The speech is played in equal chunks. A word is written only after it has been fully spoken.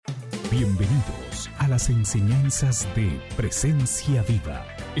Bienvenidos a las enseñanzas de Presencia Viva.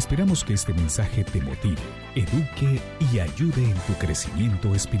 Esperamos que este mensaje te motive, eduque y ayude en tu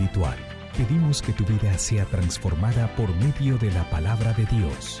crecimiento espiritual. Pedimos que tu vida sea transformada por medio de la palabra de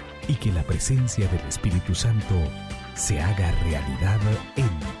Dios y que la presencia del Espíritu Santo se haga realidad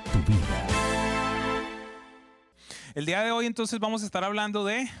en tu vida. El día de hoy entonces vamos a estar hablando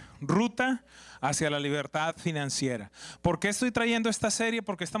de ruta hacia la libertad financiera. ¿Por qué estoy trayendo esta serie?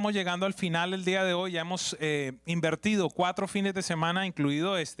 Porque estamos llegando al final el día de hoy. Ya hemos invertido 4 fines de semana,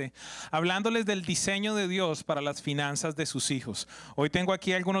 incluido hablándoles del diseño de Dios para las finanzas de sus hijos. Hoy tengo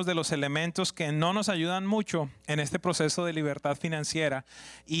aquí algunos de los elementos que no nos ayudan mucho en este proceso de libertad financiera.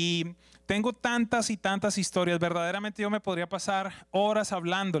 Y tengo tantas y tantas historias. Verdaderamente yo me podría pasar horas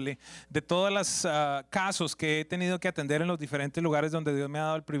hablándole de todos los casos que he tenido que atender en los diferentes lugares donde Dios me ha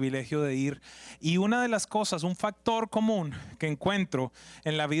dado el privilegio de ir. Y una de las cosas, un factor común que encuentro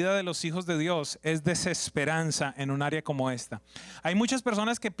en la vida de los hijos de Dios es desesperanza en un área como esta. Hay muchas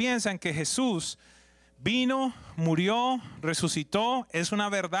personas que piensan que Jesús vino, murió, resucitó, es una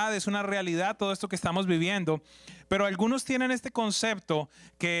verdad, es una realidad todo esto que estamos viviendo, pero algunos tienen este concepto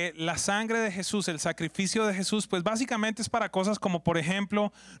que la sangre de Jesús, el sacrificio de Jesús, pues básicamente es para cosas como, por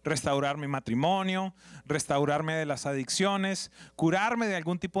ejemplo, restaurar mi matrimonio, restaurarme de las adicciones, curarme de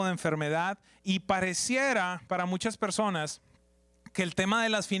algún tipo de enfermedad, y pareciera para muchas personas que el tema de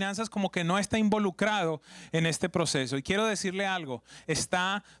las finanzas como que no está involucrado en este proceso. Y quiero decirle algo,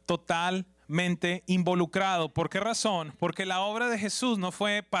 está totalmente involucrado. ¿Por qué razón? Porque la obra de Jesús no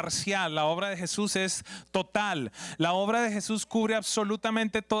fue parcial, la obra de Jesús es total. La obra de Jesús cubre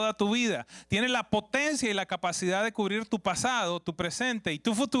absolutamente toda tu vida. Tiene la potencia y la capacidad de cubrir tu pasado, tu presente y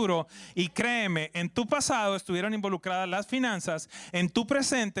tu futuro. Y créeme, en tu pasado estuvieron involucradas las finanzas, en tu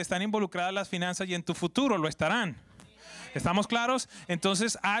presente están involucradas las finanzas y en tu futuro lo estarán. ¿Estamos claros?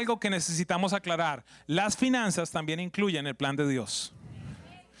 Entonces, algo que necesitamos aclarar. Las finanzas también incluyen el plan de Dios.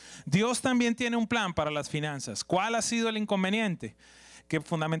 Dios también tiene un plan para las finanzas. ¿Cuál ha sido el inconveniente? Que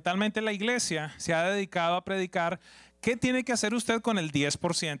fundamentalmente la iglesia se ha dedicado a predicar qué tiene que hacer usted con el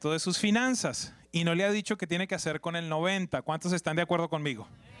 10% de sus finanzas. Y no le ha dicho qué tiene que hacer con el 90%. ¿Cuántos están de acuerdo conmigo?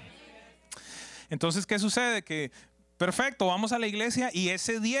 Entonces, ¿qué sucede? Que perfecto, vamos a la iglesia y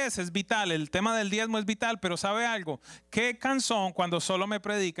ese 10 es vital, el tema del diezmo es vital, pero ¿sabe algo? Qué cansón cuando solo me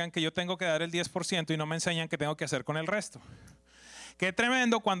predican que yo tengo que dar el 10% y no me enseñan qué tengo que hacer con el resto. Qué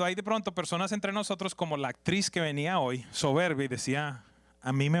tremendo cuando hay de pronto personas entre nosotros como la actriz que venía hoy, soberbia, y decía,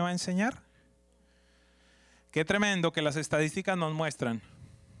 ¿a mí me va a enseñar? Qué tremendo que las estadísticas nos muestran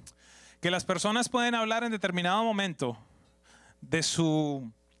que las personas pueden hablar en determinado momento de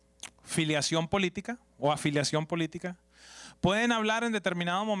su filiación política o afiliación política, pueden hablar en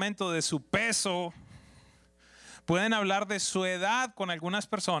determinado momento de su peso, pueden hablar de su edad con algunas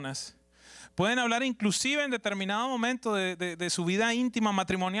personas, pueden hablar inclusive en determinado momento de su vida íntima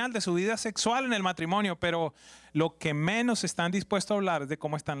matrimonial, de su vida sexual en el matrimonio, pero lo que menos están dispuestos a hablar es de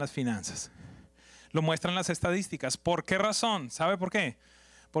cómo están las finanzas. Lo muestran las estadísticas. ¿Por qué razón? ¿Sabe por qué?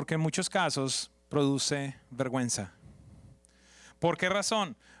 Porque en muchos casos produce vergüenza. ¿Por qué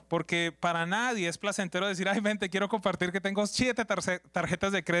razón? Porque para nadie es placentero decir, ay, ven, te quiero compartir que tengo 7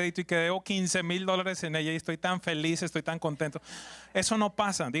 tarjetas de crédito y que debo $15,000 en ella y estoy tan feliz, estoy tan contento. Eso no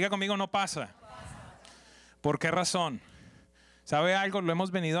pasa. Diga conmigo, no pasa. ¿Por qué razón? ¿Sabe algo? Lo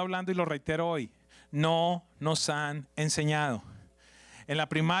hemos venido hablando y lo reitero hoy. No nos han enseñado. En la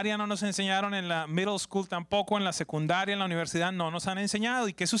primaria no nos enseñaron, en la middle school tampoco, en la secundaria, en la universidad no nos han enseñado.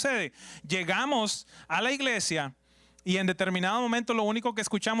 ¿Y qué sucede? Llegamos a la iglesia y en determinado momento lo único que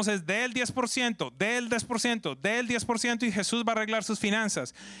escuchamos es del 10%, del 10%, del 10% y Jesús va a arreglar sus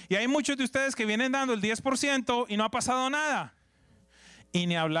finanzas. Y hay muchos de ustedes que vienen dando el 10% y no ha pasado nada. Y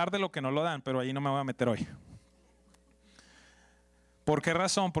ni hablar de lo que no lo dan, pero ahí no me voy a meter hoy. ¿Por qué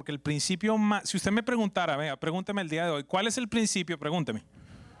razón? Porque el principio más, si usted me preguntara, venga, pregúnteme el día de hoy, ¿cuál es el principio? Pregúnteme.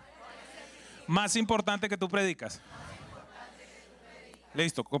 Más importante que tú predicas.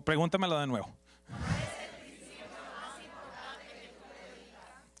 Listo, pregúntamelo de nuevo.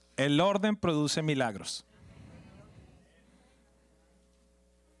 El orden produce milagros.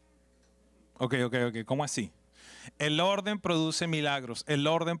 Ok, ¿cómo así? El orden produce milagros, el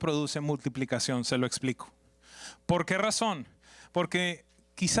orden produce multiplicación, se lo explico. ¿Por qué razón? Porque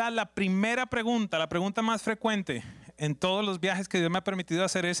quizá la primera pregunta, la pregunta más frecuente en todos los viajes que Dios me ha permitido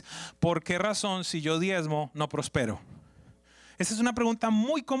hacer es, ¿por qué razón si yo diezmo no prospero? Esa es una pregunta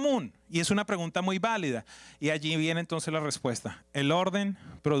muy común y es una pregunta muy válida. Y allí viene entonces la respuesta. El orden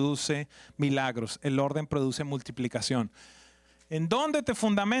produce milagros, el orden produce multiplicación. ¿En dónde te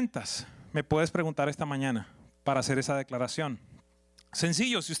fundamentas? Me puedes preguntar esta mañana para hacer esa declaración.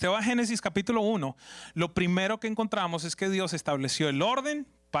 Sencillo, si usted va a Génesis capítulo 1, lo primero que encontramos es que Dios estableció el orden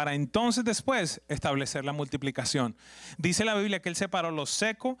para entonces después establecer la multiplicación. Dice la Biblia que Él separó lo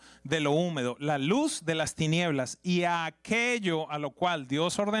seco de lo húmedo, la luz de las tinieblas, y a aquello a lo cual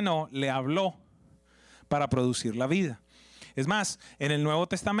Dios ordenó le habló para producir la vida. Es más, en el Nuevo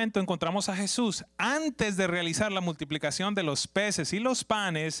Testamento encontramos a Jesús antes de realizar la multiplicación de los peces y los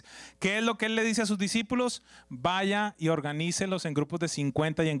panes. ¿Qué es lo que Él le dice a sus discípulos? Vaya y organícelos en grupos de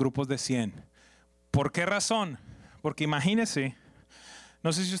 50 y en grupos de 100. ¿Por qué razón? Porque imagínese,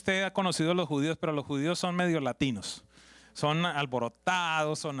 no sé si usted ha conocido a los judíos, pero los judíos son medio latinos. Son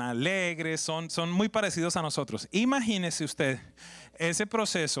alborotados, son alegres, son muy parecidos a nosotros. Imagínese usted ese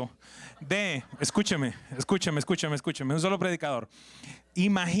proceso de, escúcheme, un solo predicador.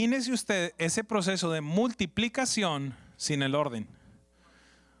 Imagínese usted ese proceso de multiplicación sin el orden.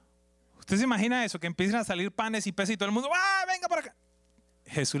 ¿Usted se imagina eso? Que empiezan a salir panes y peces y todo el mundo, ¡ah, venga por acá!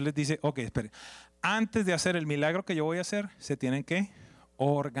 Jesús les dice, ok, espere. Antes de hacer el milagro que yo voy a hacer, se tienen que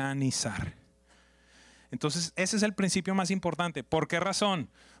organizar. Entonces, ese es el principio más importante. ¿Por qué razón?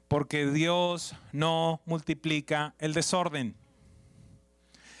 Porque Dios no multiplica el desorden.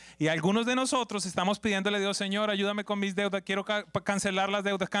 Y algunos de nosotros estamos pidiéndole a Dios, Señor, ayúdame con mis deudas, quiero cancelar las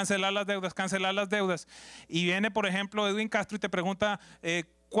deudas. Y viene, por ejemplo, Edwin Castro y te pregunta,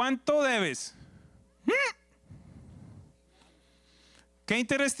 ¿cuánto debes? ¿Qué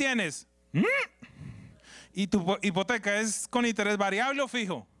interés tienes? ¿Y tu hipoteca es con interés variable o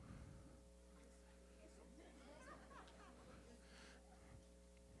fijo?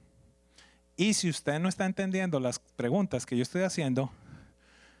 Y si usted no está entendiendo las preguntas que yo estoy haciendo,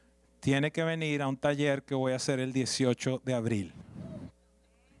 tiene que venir a un taller que voy a hacer el 18 de abril.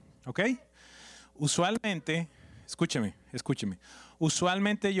 ¿Ok? Usualmente, escúcheme.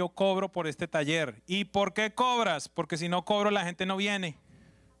 Usualmente yo cobro por este taller. ¿Y por qué cobras? Porque si no cobro la gente no viene.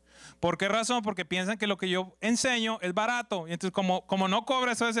 ¿Por qué razón? Porque piensan que lo que yo enseño es barato. Y entonces como no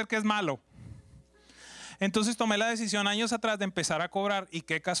cobra, eso debe ser que es malo. Entonces tomé la decisión años atrás de empezar a cobrar, y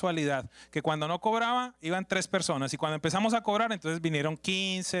qué casualidad, que cuando no cobraba iban 3 personas y cuando empezamos a cobrar entonces vinieron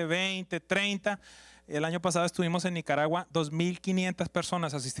 15, 20, 30. El año pasado estuvimos en Nicaragua, 2.500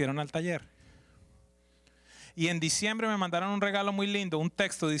 personas asistieron al taller. Y en diciembre me mandaron un regalo muy lindo, un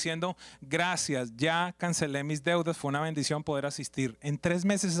texto diciendo, gracias, ya cancelé mis deudas, fue una bendición poder asistir. En 3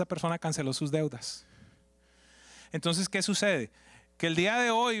 meses esa persona canceló sus deudas. Entonces, ¿qué sucede? Que el día de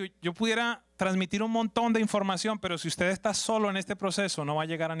hoy yo pudiera transmitir un montón de información, pero si usted está solo en este proceso no va a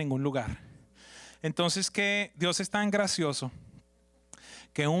llegar a ningún lugar. Entonces, que Dios es tan gracioso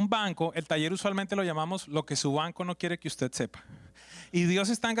que un banco, el taller usualmente lo llamamos lo que su banco no quiere que usted sepa. Y Dios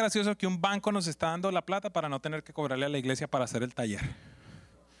es tan gracioso que un banco nos está dando la plata para no tener que cobrarle a la iglesia para hacer el taller.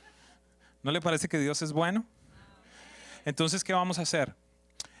 ¿No le parece que Dios es bueno? Entonces, ¿qué vamos a hacer?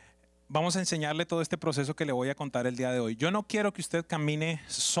 Vamos a enseñarle todo este proceso que le voy a contar el día de hoy. Yo no quiero que usted camine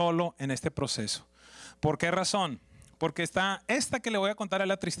solo en este proceso. ¿Por qué razón? Porque esta que le voy a contar es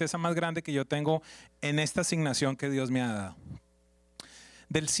la tristeza más grande que yo tengo en esta asignación que Dios me ha dado.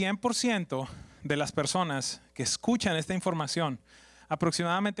 Del 100% de las personas que escuchan esta información,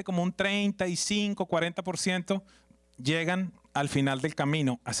 aproximadamente como un 35, 40% llegan al final del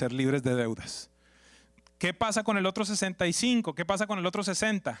camino a ser libres de deudas. ¿Qué pasa con el otro 65? ¿Qué pasa con el otro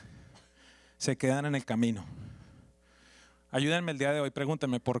 60? Se quedan en el camino. Ayúdenme el día de hoy,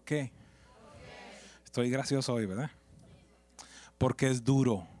 pregúntenme ¿por qué? Estoy gracioso hoy, ¿verdad? Porque es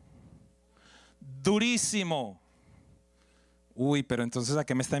duro. Durísimo. Uy, pero entonces ¿a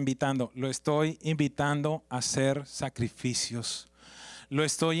qué me está invitando? Lo estoy invitando a hacer sacrificios. Lo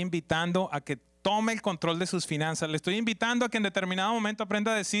estoy invitando a que tome el control de sus finanzas. Le estoy invitando a que en determinado momento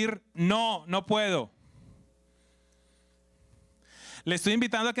aprenda a decir no, no puedo. Le estoy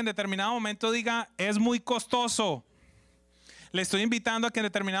invitando a que en determinado momento diga, es muy costoso. Le estoy invitando a que en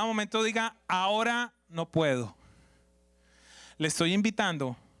determinado momento diga, ahora no puedo. Le estoy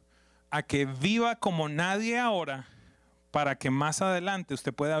invitando a que viva como nadie ahora, para que más adelante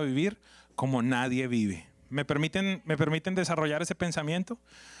usted pueda vivir como nadie vive. ¿Me permiten desarrollar ese pensamiento?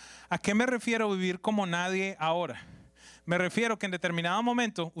 ¿A qué me refiero vivir como nadie ahora? Me refiero que en determinado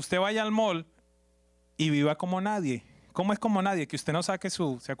momento usted vaya al mall y viva como nadie. ¿Cómo es como nadie? Que usted no saque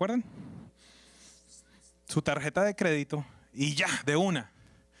 ¿se acuerdan? Su tarjeta de crédito y ya, de una.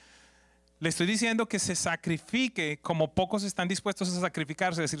 Le estoy diciendo que se sacrifique como pocos están dispuestos a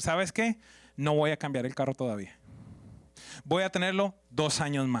sacrificarse. Decir, ¿sabes qué? No voy a cambiar el carro todavía. Voy a tenerlo 2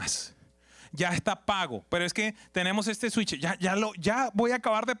 años más. Ya está pago, pero es que tenemos este switch. Ya voy a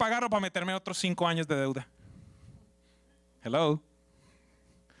acabar de pagarlo para meterme otros 5 años de deuda. Hello.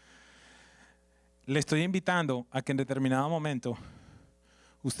 Le estoy invitando a que en determinado momento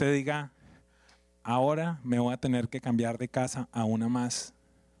usted diga, ahora me voy a tener que cambiar de casa a una más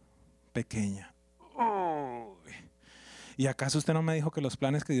pequeña. ¿Y acaso usted no me dijo que los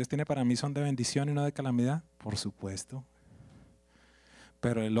planes que Dios tiene para mí son de bendición y no de calamidad? Por supuesto.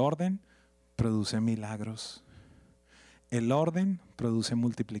 Pero el orden produce milagros. El orden produce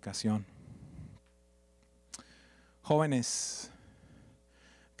multiplicación. Jóvenes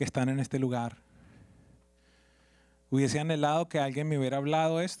que están en este lugar, hubiese anhelado que alguien me hubiera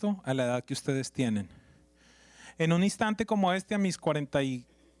hablado esto a la edad que ustedes tienen. En un instante como este, a mis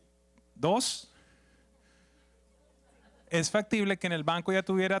 42, es factible que en el banco ya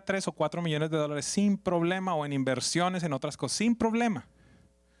tuviera 3 o 4 millones de dólares sin problema, o en inversiones, en otras cosas, sin problema.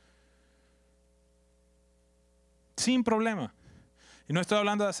 Sin problema. Y no estoy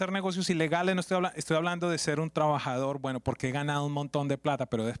hablando de hacer negocios ilegales, no estoy hablando de ser un trabajador, bueno, porque he ganado un montón de plata,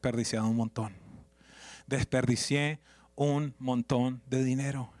 pero he desperdiciado un montón. Desperdicié un montón de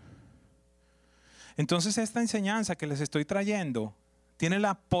dinero. Entonces esta enseñanza que les estoy trayendo tiene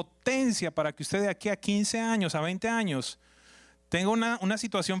la potencia para que usted de aquí a 15 años, a 20 años, tenga una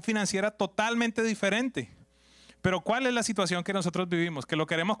situación financiera totalmente diferente. Pero ¿cuál es la situación que nosotros vivimos? ¿Que lo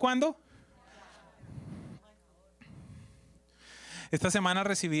queremos cuándo? Esta semana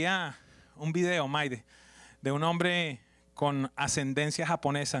recibía un video, Maide, de un hombre con ascendencia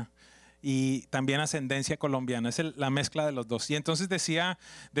japonesa y también ascendencia colombiana. Es la mezcla de los dos. Y entonces decía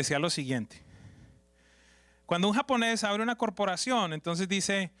lo siguiente. Cuando un japonés abre una corporación, entonces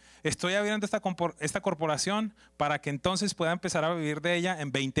dice, estoy abriendo esta corporación para que entonces pueda empezar a vivir de ella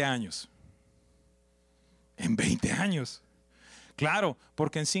en 20 años. En 20 años. Claro,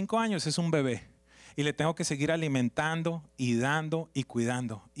 porque en 5 años es un bebé. Y le tengo que seguir alimentando y dando y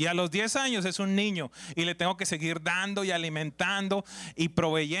cuidando. Y a los 10 años es un niño y le tengo que seguir dando y alimentando y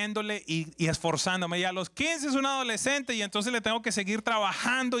proveyéndole y esforzándome. Y a los 15 es un adolescente y entonces le tengo que seguir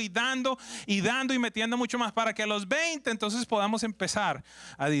trabajando y dando y metiendo mucho más para que a los 20 entonces podamos empezar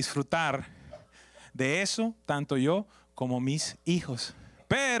a disfrutar de eso, tanto yo como mis hijos.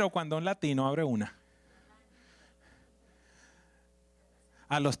 Pero cuando un latino abre una,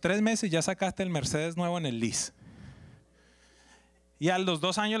 a los 3 meses ya sacaste el Mercedes nuevo en el lease. Y a los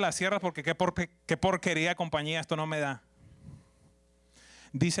 2 años la cierras porque qué porquería de compañía, esto no me da.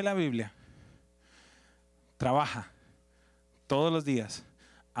 Dice la Biblia, trabaja todos los días,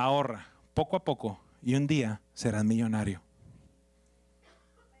 ahorra poco a poco y un día serás millonario.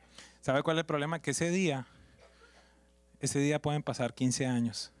 ¿Sabe cuál es el problema? Que ese día pueden pasar 15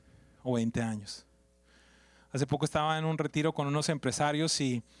 años o 20 años. Hace poco estaba en un retiro con unos empresarios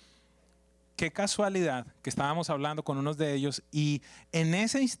y qué casualidad que estábamos hablando con unos de ellos y en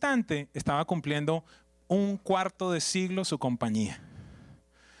ese instante estaba cumpliendo 1/4 de siglo su compañía.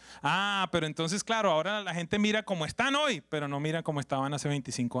 Ah, pero entonces claro, ahora la gente mira cómo están hoy, pero no mira cómo estaban hace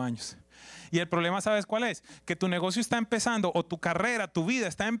 25 años. Y el problema, ¿sabes cuál es? Que tu negocio está empezando o tu carrera, tu vida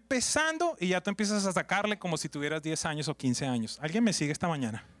está empezando y ya tú empiezas a sacarle como si tuvieras 10 años o 15 años. ¿Alguien me sigue esta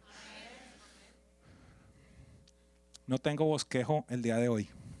mañana? No tengo bosquejo el día de hoy.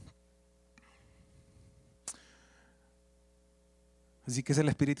 Así que es el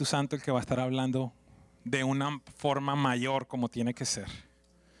Espíritu Santo el que va a estar hablando de una forma mayor como tiene que ser.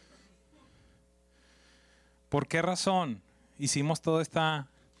 ¿Por qué razón hicimos toda esta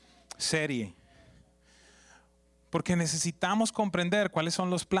serie? Porque necesitamos comprender cuáles son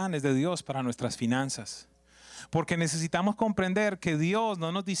los planes de Dios para nuestras finanzas. Porque necesitamos comprender que Dios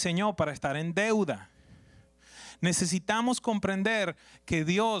no nos diseñó para estar en deuda. Necesitamos comprender que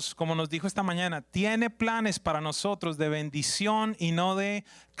Dios, como nos dijo esta mañana, tiene planes para nosotros de bendición y no de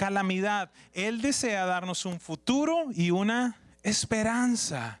calamidad. Él desea darnos un futuro y una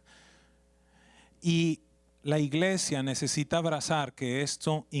esperanza. Y la iglesia necesita abrazar que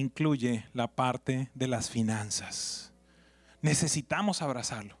esto incluye la parte de las finanzas. Necesitamos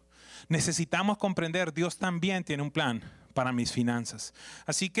abrazarlo. Necesitamos comprender, Dios también tiene un plan para mis finanzas.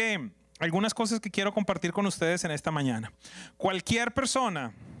 Así que algunas cosas que quiero compartir con ustedes en esta mañana. Cualquier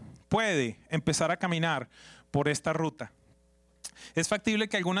persona puede empezar a caminar por esta ruta. Es factible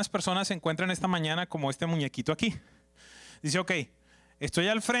que algunas personas se encuentren esta mañana como este muñequito aquí. Dice, ok, estoy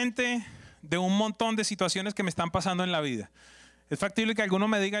al frente de un montón de situaciones que me están pasando en la vida. Es factible que alguno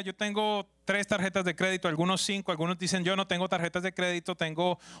me diga, yo tengo 3 tarjetas de crédito, algunos 5, algunos dicen, yo no tengo tarjetas de crédito,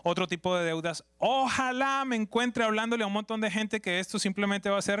 tengo otro tipo de deudas. Ojalá me encuentre hablándole a un montón de gente que esto simplemente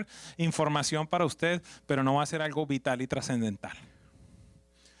va a ser información para usted, pero no va a ser algo vital y trascendental.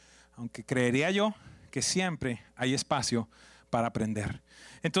 Aunque creería yo que siempre hay espacio para aprender.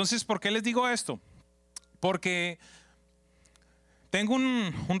 Entonces, ¿por qué les digo esto? Porque tengo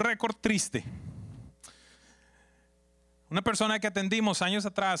un récord triste. Una persona que atendimos años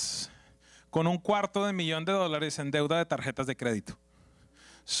atrás con $250,000 en deuda de tarjetas de crédito.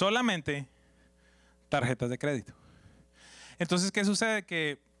 Solamente tarjetas de crédito. Entonces, ¿qué sucede?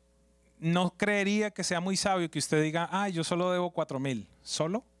 Que no creería que sea muy sabio que usted diga, yo solo debo 4,000.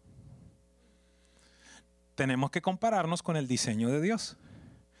 ¿Solo? Tenemos que compararnos con el diseño de Dios.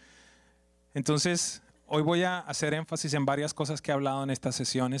 Entonces, hoy voy a hacer énfasis en varias cosas que he hablado en estas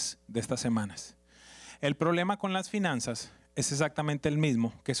sesiones de estas semanas. El problema con las finanzas es exactamente el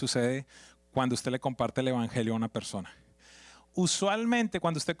mismo que sucede cuando usted le comparte el evangelio a una persona. Usualmente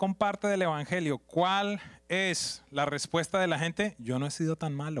cuando usted comparte del evangelio, ¿cuál es la respuesta de la gente? Yo no he sido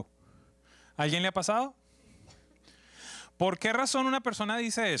tan malo. ¿A alguien le ha pasado? ¿Por qué razón una persona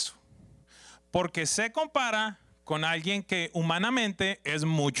dice eso? Porque se compara con alguien que humanamente es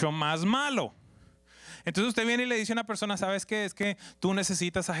mucho más malo. Entonces usted viene y le dice a una persona, ¿sabes qué? Es que tú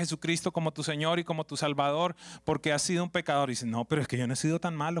necesitas a Jesucristo como tu Señor y como tu Salvador porque has sido un pecador. Y dice, no, pero es que yo no he sido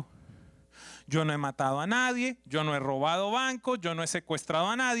tan malo. Yo no he matado a nadie, yo no he robado bancos, yo no he secuestrado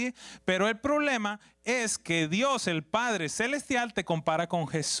a nadie. Pero el problema es que Dios, el Padre Celestial, te compara con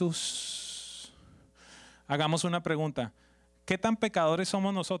Jesús. Hagamos una pregunta. ¿Qué tan pecadores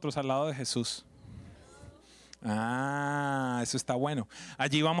somos nosotros al lado de Jesús? Eso está bueno.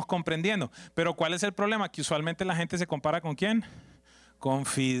 Allí vamos comprendiendo. Pero ¿cuál es el problema? Que usualmente la gente se compara ¿con quién? Con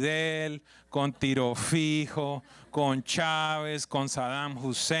Fidel, con Tiro Fijo, con Chávez, con Saddam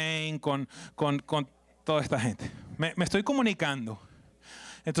Hussein, con toda esta gente. Me estoy comunicando.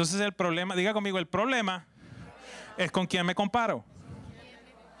 Entonces el problema, diga conmigo, el problema es con quién me comparo.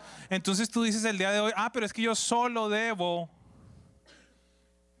 Entonces tú dices el día de hoy, pero es que yo solo debo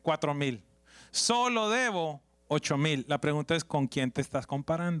 4,000. Solo debo 8,000. La pregunta es, ¿con quién te estás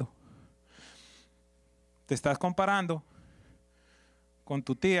comparando? ¿Te estás comparando con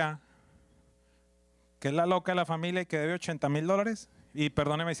tu tía, que es la loca de la familia y que debe $80,000? Y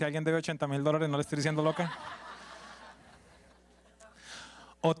perdóneme si alguien debe $80,000, no le estoy diciendo loca.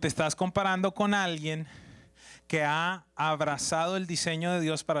 ¿O te estás comparando con alguien que ha abrazado el diseño de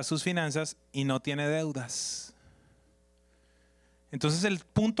Dios para sus finanzas y no tiene deudas? Entonces el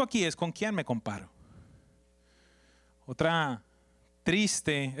punto aquí es ¿con quién me comparo? Otra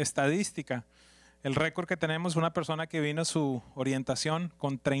triste estadística. El récord que tenemos es una persona que vino a su orientación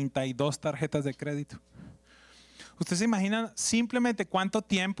con 32 tarjetas de crédito. ¿Usted se imagina simplemente cuánto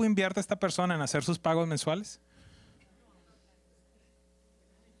tiempo invierte esta persona en hacer sus pagos mensuales?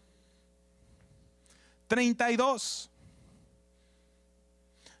 32.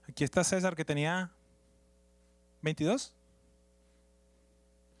 Aquí está César que tenía 22.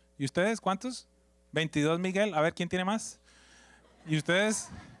 ¿Y ustedes cuántos? 22, Miguel. A ver, ¿quién tiene más? ¿Y ustedes?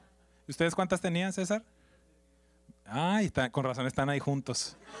 ¿Ustedes cuántas tenían, César? Con razón están ahí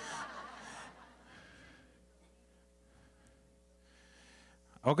juntos.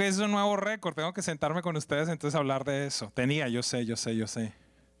 Ok, es un nuevo récord. Tengo que sentarme con ustedes entonces a hablar de eso. Tenía, yo sé.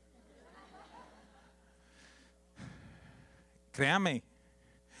 Créame,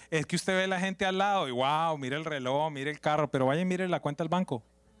 es que usted ve a la gente al lado y wow, mire el reloj, mire el carro, pero vaya y mire la cuenta del banco.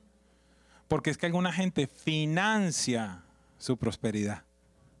 Porque es que alguna gente financia su prosperidad.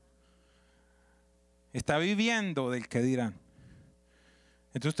 Está viviendo del que dirán.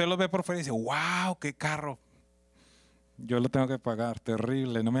 Entonces usted los ve por fuera y dice, wow, qué carro. Yo lo tengo que pagar,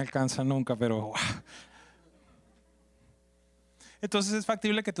 terrible, no me alcanza nunca, pero wow. Entonces es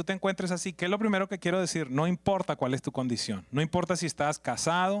factible que tú te encuentres así. ¿Qué es lo primero que quiero decir? No importa cuál es tu condición. No importa si estás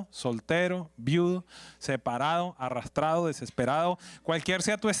casado, soltero, viudo, separado, arrastrado, desesperado. Cualquier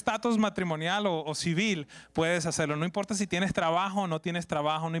sea tu estatus matrimonial o civil, puedes hacerlo. No importa si tienes trabajo o no tienes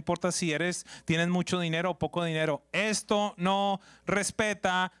trabajo. No importa si tienes mucho dinero o poco dinero. Esto no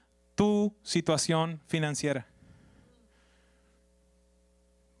respeta tu situación financiera.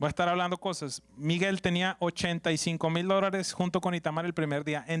 Voy a estar hablando cosas. Miguel tenía $85,000 junto con Itamar el primer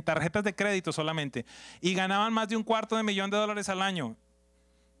día en tarjetas de crédito solamente y ganaban más de $250,000 al año.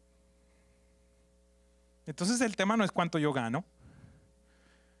 Entonces el tema no es cuánto yo gano.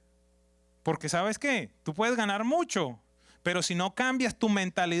 Porque ¿sabes qué? Tú puedes ganar mucho, pero si no cambias tu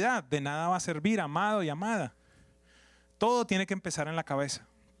mentalidad, de nada va a servir, amado y amada. Todo tiene que empezar en la cabeza.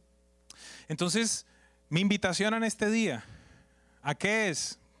 Entonces, mi invitación en este día, ¿a qué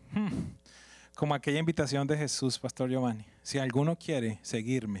es? Como aquella invitación de Jesús, Pastor Giovanni. Si alguno quiere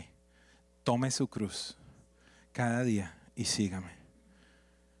seguirme, tome su cruz cada día y sígame.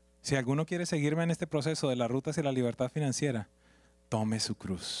 Si alguno quiere seguirme en este proceso de la ruta hacia la libertad financiera, tome su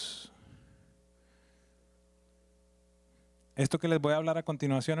cruz. Esto que les voy a hablar a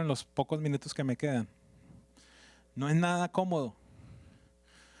continuación en los pocos minutos que me quedan, no es nada cómodo.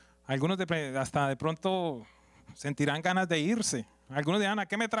 Algunos hasta de pronto sentirán ganas de irse. Algunos dirán, ¿a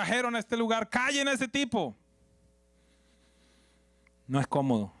qué me trajeron a este lugar? ¡Callen a este tipo! No es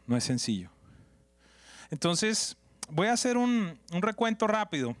cómodo, no es sencillo. Entonces, voy a hacer un recuento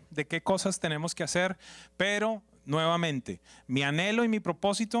rápido de qué cosas tenemos que hacer, pero nuevamente, mi anhelo y mi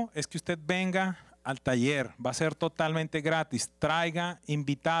propósito es que usted venga al taller. Va a ser totalmente gratis. Traiga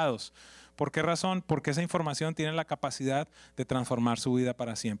invitados. ¿Por qué razón? Porque esa información tiene la capacidad de transformar su vida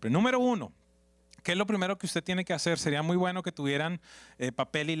para siempre. Número 1. ¿Qué es lo primero que usted tiene que hacer? Sería muy bueno que tuvieran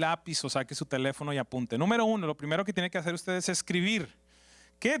papel y lápiz o saque su teléfono y apunte. Número 1, lo primero que tiene que hacer usted es escribir.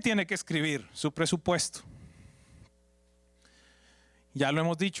 ¿Qué tiene que escribir? Su presupuesto. Ya lo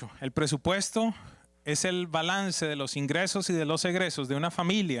hemos dicho, el presupuesto es el balance de los ingresos y de los egresos de una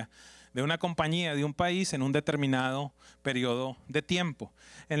familia, de una compañía, de un país en un determinado periodo de tiempo.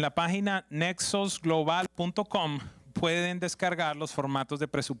 En la página nexusglobal.com pueden descargar los formatos de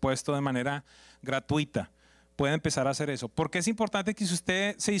presupuesto de manera gratuita. Puede empezar a hacer eso. ¿Por qué es importante que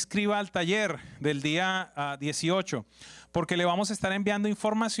usted se inscriba al taller del día 18? Porque le vamos a estar enviando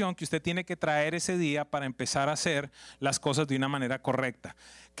información que usted tiene que traer ese día para empezar a hacer las cosas de una manera correcta.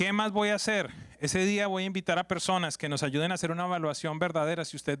 ¿Qué más voy a hacer? Ese día voy a invitar a personas que nos ayuden a hacer una evaluación verdadera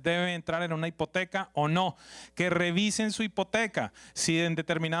si usted debe entrar en una hipoteca o no. Que revisen su hipoteca. Si en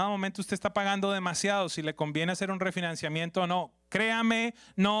determinado momento usted está pagando demasiado, si le conviene hacer un refinanciamiento o no. Créame,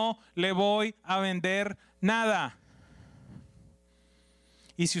 no le voy a vender nada.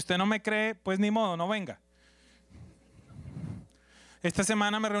 Y si usted no me cree, pues ni modo, no venga. Esta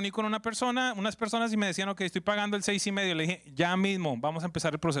semana me reuní con unas personas y me decían, ok, estoy pagando el 6,5. Le dije, ya mismo vamos a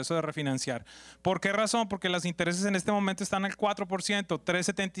empezar el proceso de refinanciar. ¿Por qué razón? Porque los intereses en este momento están al 4%,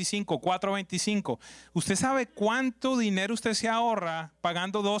 3,75, 4,25. ¿Usted sabe cuánto dinero usted se ahorra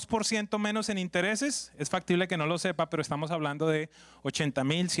pagando 2% menos en intereses? Es factible que no lo sepa, pero estamos hablando de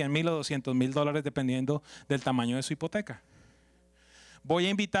 80,000, 100,000 o 200,000 dólares dependiendo del tamaño de su hipoteca. Voy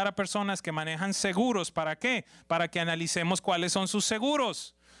a invitar a personas que manejan seguros. ¿Para qué? Para que analicemos cuáles son sus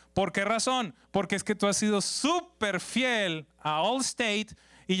seguros. ¿Por qué razón? Porque es que tú has sido súper fiel a Allstate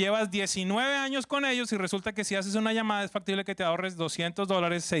y llevas 19 años con ellos y resulta que si haces una llamada es factible que te ahorres $200,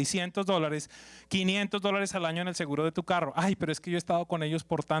 $600, $500 al año en el seguro de tu carro. Ay, pero es que yo he estado con ellos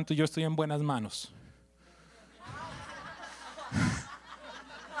por tanto y yo estoy en buenas manos.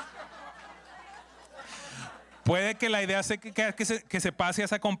 Puede que la idea sea que se pase a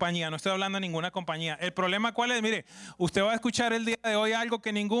esa compañía. No estoy hablando de ninguna compañía. El problema ¿cuál es? Mire, usted va a escuchar el día de hoy algo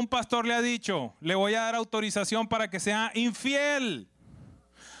que ningún pastor le ha dicho. Le voy a dar autorización para que sea infiel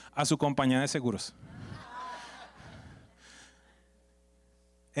a su compañía de seguros.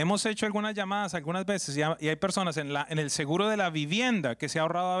 Hemos hecho algunas llamadas algunas veces y hay personas en el seguro de la vivienda que se ha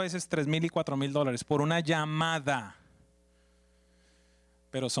ahorrado a veces $3,000 y $4,000 por una llamada.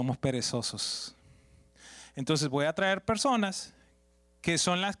 Pero somos perezosos. Entonces voy a traer personas que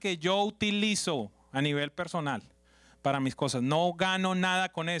son las que yo utilizo a nivel personal para mis cosas. No gano nada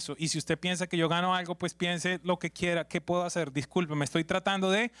con eso. Y si usted piensa que yo gano algo, pues piense lo que quiera. ¿Qué puedo hacer? Disculpe, me estoy tratando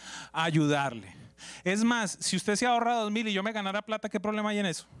de ayudarle. Es más, si usted se ahorra 2,000 y yo me ganara plata, ¿qué problema hay en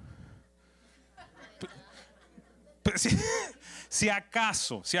eso? Si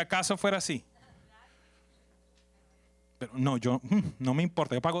acaso fuera así. Pero no, no me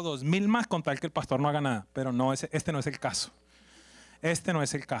importa, yo pago 2,000 más con tal que el pastor no haga nada, pero no, este no es el caso. Este no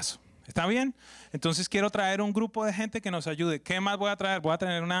es el caso. ¿Está bien? Entonces quiero traer un grupo de gente que nos ayude. ¿Qué más voy a traer? Voy a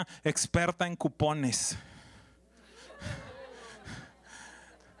tener una experta en cupones.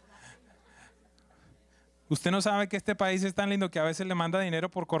 Usted no sabe que este país es tan lindo que a veces le manda dinero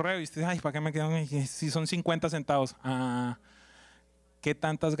por correo y usted, ay, ¿para qué me quedan? Si son 50 centavos. Ah, ¿qué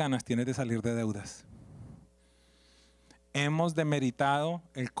tantas ganas tienes de salir de deudas? Hemos demeritado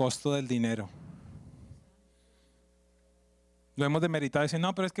el costo del dinero. Lo hemos demeritado. Dicen,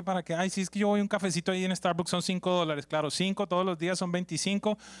 no, pero es que para qué. Ay, si es que yo voy a un cafecito ahí en Starbucks son $5. Claro, 5 todos los días son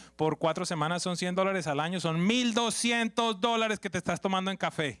 25. Por 4 semanas son $100 al año. Son $1,200 que te estás tomando en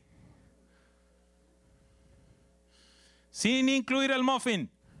café. Sin incluir el muffin.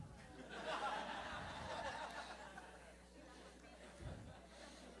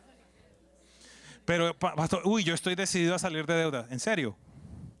 Pero, pastor, yo estoy decidido a salir de deuda. ¿En serio?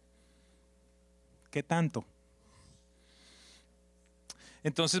 ¿Qué tanto?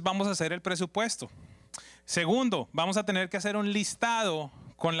 Entonces vamos a hacer el presupuesto. Segundo, vamos a tener que hacer un listado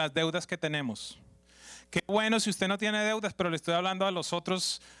con las deudas que tenemos. Qué bueno si usted no tiene deudas, pero le estoy hablando a los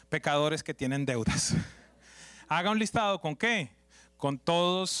otros pecadores que tienen deudas. Haga un listado, ¿con qué? Con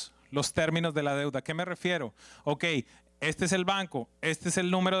todos los términos de la deuda. ¿A qué me refiero? Ok, este es el banco, este es el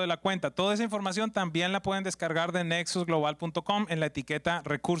número de la cuenta. Toda esa información también la pueden descargar de nexusglobal.com. En la etiqueta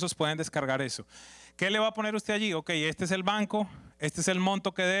recursos pueden descargar eso. ¿Qué le va a poner usted allí? Ok, este es el banco, este es el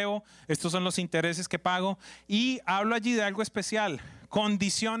monto que debo, estos son los intereses que pago. Y hablo allí de algo especial,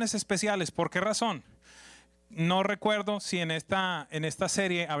 condiciones especiales. ¿Por qué razón? No recuerdo si en esta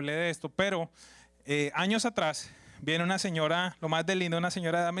serie hablé de esto, pero años atrás viene una señora, lo más de lindo, una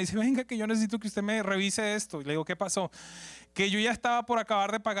señora de edad, me dice, venga que yo necesito que usted me revise esto. Y le digo, ¿qué pasó? Que yo ya estaba por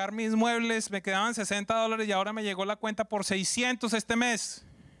acabar de pagar mis muebles, me quedaban $60 y ahora me llegó la cuenta por 600 este mes.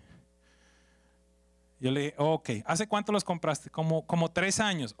 Yo le dije, ok, ¿hace cuánto los compraste? Como 3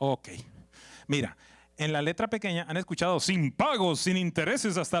 años. Ok, mira, en la letra pequeña han escuchado sin pagos, sin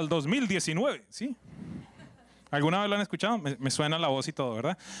intereses hasta el 2019, ¿sí? ¿Alguna vez lo han escuchado? Me suena la voz y todo,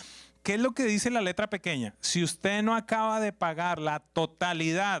 ¿verdad? ¿Qué es lo que dice la letra pequeña? Si usted no acaba de pagar la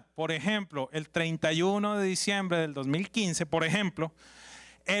totalidad, por ejemplo, el 31 de diciembre del 2015, por ejemplo,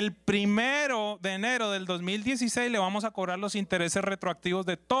 el 1 de enero del 2016 le vamos a cobrar los intereses retroactivos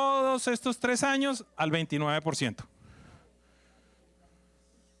de todos estos 3 años al 29%.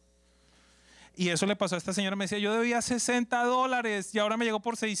 Y eso le pasó a esta señora, me decía, yo debía $60 y ahora me llegó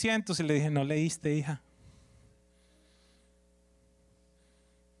por 600. Y le dije, no leíste, hija.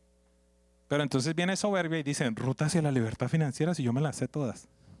 Pero entonces viene soberbia y dice, ruta hacia la libertad financiera, si yo me las sé todas.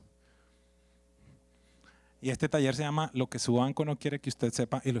 Y este taller se llama Lo que su banco no quiere que usted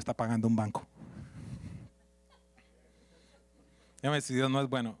sepa y lo está pagando un banco. Dígame si Dios no es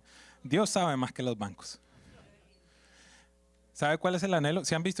bueno. Dios sabe más que los bancos. ¿Sabe cuál es el anhelo?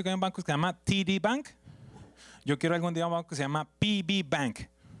 ¿Se han visto que hay un banco que se llama TD Bank? Yo quiero algún día un banco que se llama PB Bank.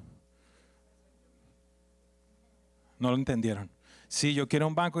 No lo entendieron. Sí, yo quiero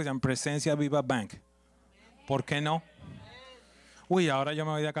un banco que se llama Presencia Viva Bank. ¿Por qué no? Uy, ahora yo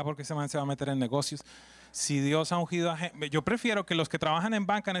me voy de acá porque ese man se va a meter en negocios. Si Dios ha ungido a gente, yo prefiero que los que trabajan en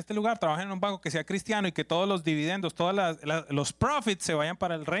banca en este lugar trabajen en un banco que sea cristiano y que todos los dividendos, todos los profits se vayan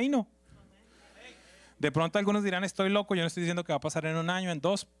para el reino. De pronto algunos dirán, estoy loco, yo no estoy diciendo que va a pasar en 1 año, en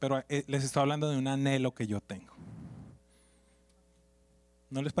 2, pero les estoy hablando de un anhelo que yo tengo.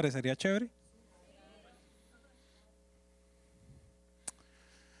 ¿No les parecería chévere?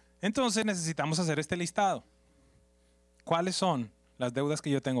 Entonces necesitamos hacer este listado. ¿Cuáles son las deudas que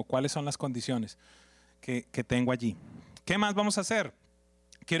yo tengo? ¿Cuáles son las condiciones que tengo allí? ¿Qué más vamos a hacer?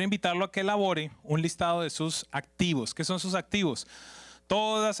 Quiero invitarlo a que elabore un listado de sus activos. ¿Qué son sus activos?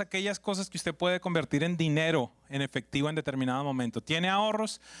 Todas aquellas cosas que usted puede convertir en dinero, en efectivo en determinado momento. Tiene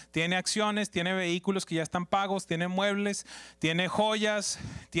ahorros, tiene acciones, tiene vehículos que ya están pagos, tiene muebles, tiene joyas,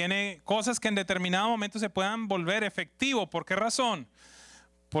 tiene cosas que en determinado momento se puedan volver efectivo. ¿Por qué razón?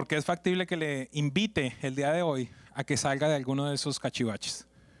 Porque es factible que le invite el día de hoy a que salga de alguno de esos cachivaches.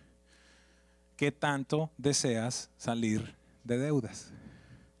 ¿Qué tanto deseas salir de deudas?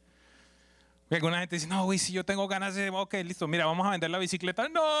 Porque alguna gente dice, no, güey, si yo tengo ganas de, ok, listo, mira, vamos a vender la bicicleta.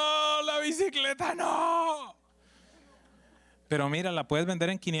 No, la bicicleta no. Pero mira, la puedes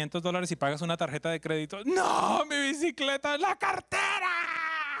vender en $500 y pagas una tarjeta de crédito. No, mi bicicleta es la cartera.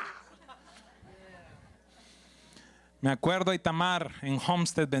 Me acuerdo a Itamar en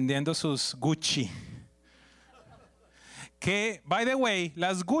Homestead vendiendo sus Gucci. Que, by the way,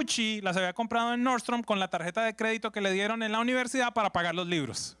 las Gucci las había comprado en Nordstrom con la tarjeta de crédito que le dieron en la universidad para pagar los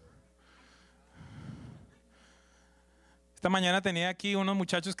libros. Esta mañana tenía aquí unos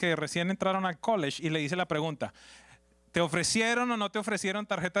muchachos que recién entraron al college y le hice la pregunta, ¿te ofrecieron o no te ofrecieron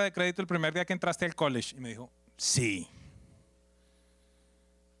tarjeta de crédito el primer día que entraste al college? Y me dijo, sí.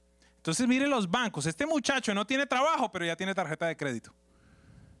 Entonces mire los bancos, este muchacho no tiene trabajo, pero ya tiene tarjeta de crédito.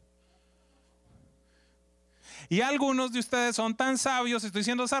 Y algunos de ustedes son tan sabios, estoy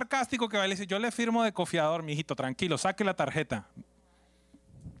siendo sarcástico, que va a decir, yo le firmo de confiador, mijito, tranquilo, saque la tarjeta.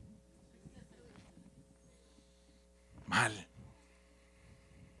 Mal.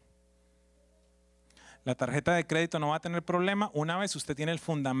 La tarjeta de crédito no va a tener problema una vez usted tiene el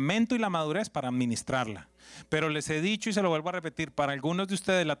fundamento y la madurez para administrarla. Pero les he dicho y se lo vuelvo a repetir, para algunos de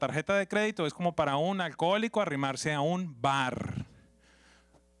ustedes la tarjeta de crédito es como para un alcohólico arrimarse a un bar.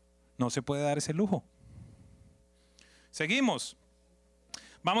 No se puede dar ese lujo. Seguimos.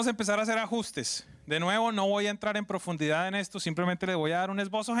 Vamos a empezar a hacer ajustes. De nuevo, no voy a entrar en profundidad en esto, simplemente le voy a dar un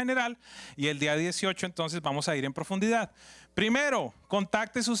esbozo general y el día 18 entonces vamos a ir en profundidad. Primero,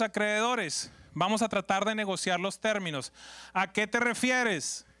 contacte sus acreedores. Vamos a tratar de negociar los términos. ¿A qué te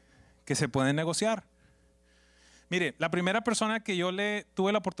refieres? Que se pueden negociar. Mire, la primera persona que yo le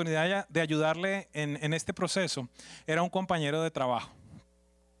tuve la oportunidad de ayudarle en este proceso era un compañero de trabajo.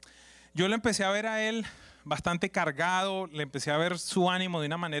 Yo lo empecé a ver a él bastante cargado, le empecé a ver su ánimo de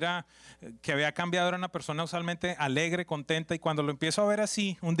una manera que había cambiado, era una persona usualmente alegre, contenta, y cuando lo empiezo a ver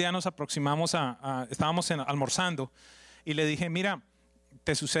así, un día nos aproximamos estábamos almorzando, y le dije, mira,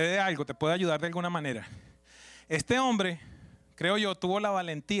 te sucede algo, te puedo ayudar de alguna manera. Este hombre, creo yo, tuvo la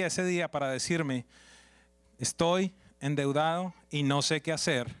valentía ese día para decirme, estoy endeudado y no sé qué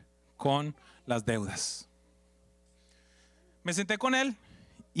hacer con las deudas. Me senté con él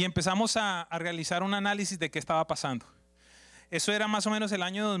y empezamos a realizar un análisis de qué estaba pasando. Eso era más o menos el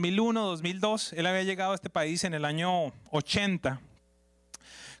año 2001, 2002. Él había llegado a este país en el año 80.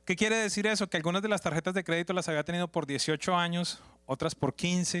 ¿Qué quiere decir eso? Que algunas de las tarjetas de crédito las había tenido por 18 años, otras por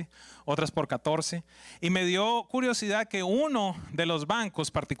 15, otras por 14. Y me dio curiosidad que uno de los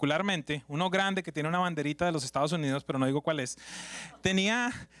bancos, particularmente, uno grande que tiene una banderita de los Estados Unidos, pero no digo cuál es,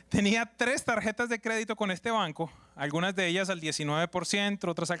 tenía 3 tarjetas de crédito con este banco, algunas de ellas al 19%,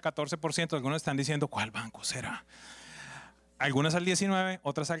 otras al 14%. Algunos están diciendo, ¿cuál banco será? Algunas al 19%,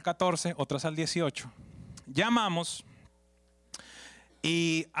 otras al 14%, otras al 18%. Llamamos.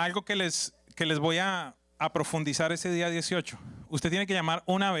 Y algo que les voy a profundizar ese día 18. Usted tiene que llamar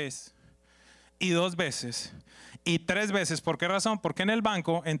una vez y 2 veces y 3 veces. ¿Por qué razón? Porque en el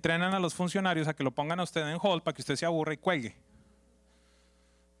banco entrenan a los funcionarios a que lo pongan a usted en hold para que usted se aburra y cuelgue.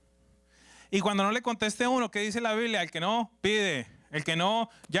 Y cuando no le conteste uno, ¿qué dice la Biblia? El que no pide, el que no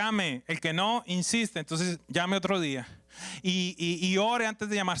llame, el que no insiste, entonces llame otro día. Y ore antes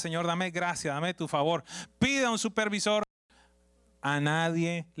de llamar, Señor, dame gracia, dame tu favor. Pida a un supervisor. A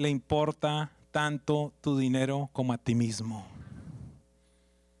nadie le importa tanto tu dinero como a ti mismo.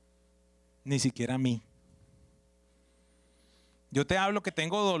 Ni siquiera a mí. Yo te hablo que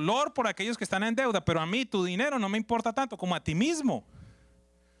tengo dolor por aquellos que están en deuda, pero a mí tu dinero no me importa tanto como a ti mismo.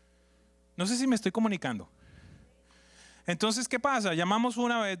 No sé si me estoy comunicando. Entonces, ¿qué pasa? Llamamos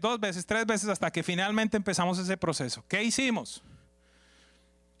una vez, 2 veces, 3 veces hasta que finalmente empezamos ese proceso. ¿Qué hicimos?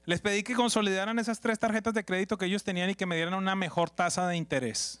 Les pedí que consolidaran esas 3 tarjetas de crédito que ellos tenían y que me dieran una mejor tasa de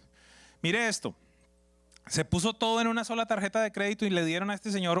interés. Mire esto, se puso todo en una sola tarjeta de crédito y le dieron a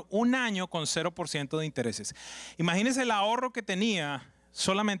este señor un año con 0% de intereses. Imagínense el ahorro que tenía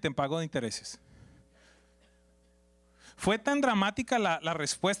solamente en pago de intereses. Fue tan dramática la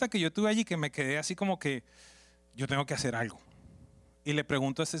respuesta que yo tuve allí que me quedé así como que yo tengo que hacer algo. Y le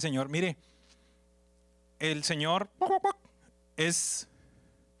pregunto a este señor, mire, el señor es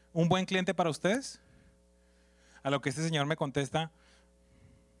 ¿un buen cliente para ustedes? A lo que este señor me contesta,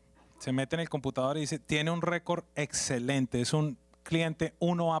 se mete en el computador y dice, tiene un récord excelente, es un cliente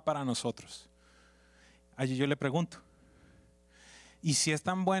 1A para nosotros. Allí yo le pregunto, y si es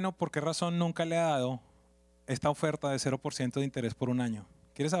tan bueno, ¿por qué razón nunca le ha dado esta oferta de 0% de interés por un año?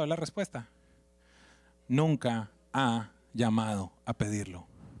 ¿Quieres saber la respuesta? Nunca ha llamado a pedirlo.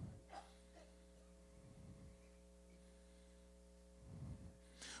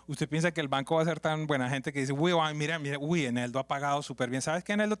 Usted piensa que el banco va a ser tan buena gente que dice, uy, mira, Eneldo ha pagado súper bien. ¿Sabes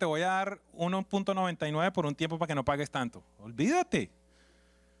qué, Eneldo? Te voy a dar 1.99 por un tiempo para que no pagues tanto. Olvídate.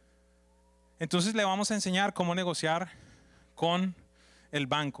 Entonces le vamos a enseñar cómo negociar con el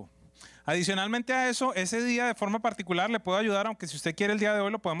banco. Adicionalmente a eso, ese día de forma particular le puedo ayudar, aunque si usted quiere el día de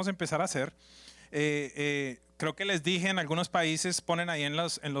hoy lo podemos empezar a hacer. Creo que les dije, en algunos países ponen ahí en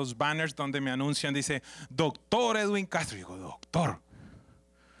los banners donde me anuncian, dice, doctor Edwin Castro. Y digo, doctor.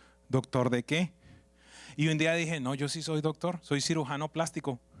 ¿Doctor de qué? Y un día dije, no, yo sí soy doctor, soy cirujano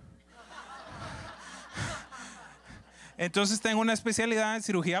plástico. Entonces tengo una especialidad en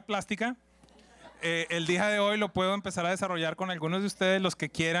cirugía plástica. El día de hoy lo puedo empezar a desarrollar con algunos de ustedes, los que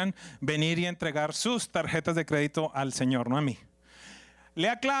quieran venir y entregar sus tarjetas de crédito al Señor, no a mí. Le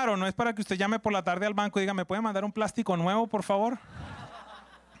aclaro, no es para que usted llame por la tarde al banco y diga, ¿me puede mandar un plástico nuevo, por favor?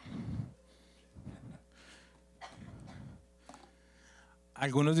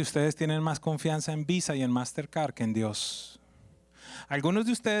 Algunos de ustedes tienen más confianza en Visa y en Mastercard que en Dios. Algunos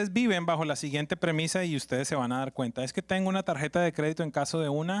de ustedes viven bajo la siguiente premisa y ustedes se van a dar cuenta. Es que tengo una tarjeta de crédito en caso de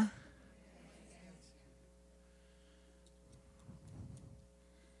una.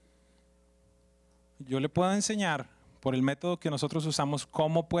 Yo le puedo enseñar por el método que nosotros usamos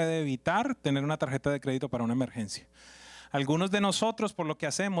cómo puede evitar tener una tarjeta de crédito para una emergencia. Algunos de nosotros, por lo que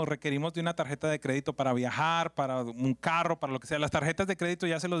hacemos, requerimos de una tarjeta de crédito para viajar, para un carro, para lo que sea. Las tarjetas de crédito,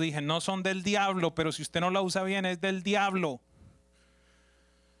 ya se lo dije, no son del diablo, pero si usted no la usa bien, es del diablo.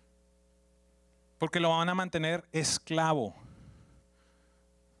 Porque lo van a mantener esclavo.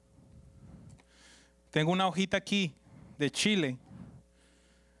 Tengo una hojita aquí de Chile,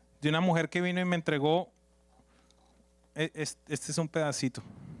 de una mujer que vino y me entregó, este es un pedacito.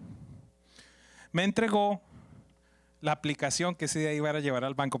 Me entregó la aplicación que ese día iba a llevar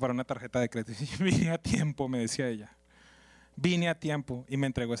al banco para una tarjeta de crédito. Y vine a tiempo, me decía ella. Vine a tiempo y me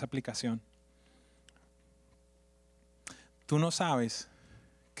entregó esa aplicación. Tú no sabes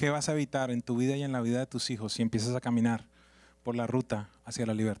qué vas a evitar en tu vida y en la vida de tus hijos si empiezas a caminar por la ruta hacia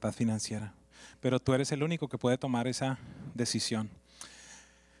la libertad financiera. Pero tú eres el único que puede tomar esa decisión.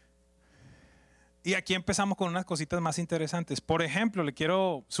 Y aquí empezamos con unas cositas más interesantes. Por ejemplo, le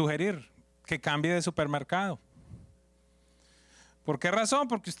quiero sugerir que cambie de supermercado. ¿Por qué razón?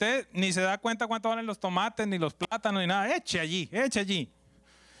 Porque usted ni se da cuenta cuánto valen los tomates, ni los plátanos, ni nada. Eche allí, eche allí.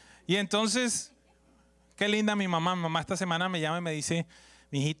 Y entonces, qué linda mi mamá. Mi mamá esta semana me llama y me dice,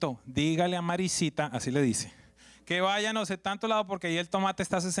 mijito, dígale a Marisita, así le dice, que vaya no sé tanto lado porque ahí el tomate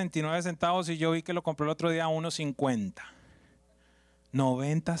está a 69 centavos y yo vi que lo compró el otro día a 1.50.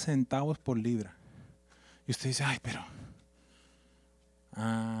 90 centavos por libra. Y usted dice, ay, pero,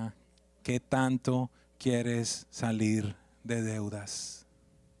 ¿qué tanto quieres salir de deudas?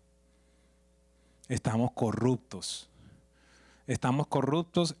 Estamos corruptos. Estamos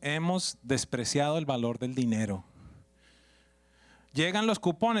corruptos, hemos despreciado el valor del dinero. Llegan los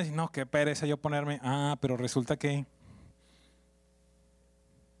cupones y no, qué pereza yo ponerme, pero resulta que...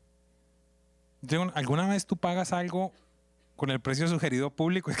 ¿Alguna vez tú pagas algo con el precio sugerido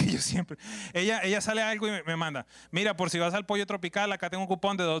público? Es que yo siempre... Ella sale algo y me manda, mira, por si vas al Pollo Tropical, acá tengo un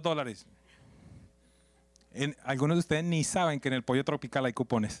cupón de $2. Algunos de ustedes ni saben que en el Pollo Tropical hay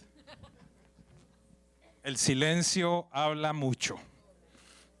cupones. El silencio habla mucho.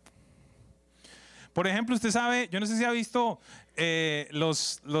 Por ejemplo, usted sabe, yo no sé si ha visto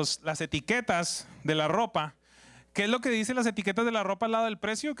las etiquetas de la ropa. ¿Qué es lo que dicen las etiquetas de la ropa al lado del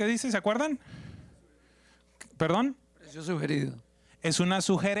precio? ¿Qué dice? ¿Se acuerdan? ¿Perdón? Precio sugerido. Es una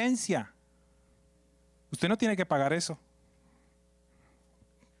sugerencia. Usted no tiene que pagar eso.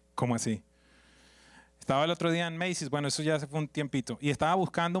 ¿Cómo así? Estaba el otro día en Macy's, bueno, eso ya se fue un tiempito, y estaba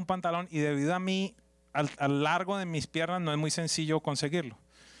buscando un pantalón y debido a mí, al largo de mis piernas, no es muy sencillo conseguirlo.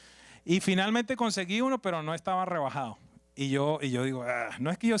 Y finalmente conseguí uno, pero no estaba rebajado. Y yo digo,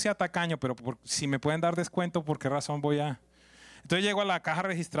 no es que yo sea tacaño, pero si me pueden dar descuento, ¿por qué razón voy a...? Entonces llego a la caja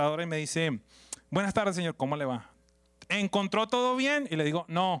registradora y me dice, buenas tardes, señor, ¿cómo le va? ¿Encontró todo bien? Y le digo,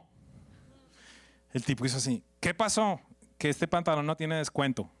 no. El tipo hizo así, ¿qué pasó? Que este pantalón no tiene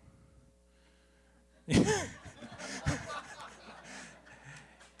descuento.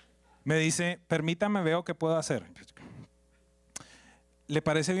 Me dice, permítame, veo qué puedo hacer. ¿Le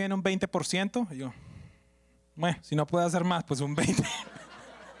parece bien un 20%? Y yo, bueno, si no puedo hacer más, pues un 20%.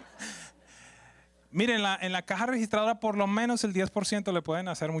 Miren, en la caja registradora por lo menos el 10% le pueden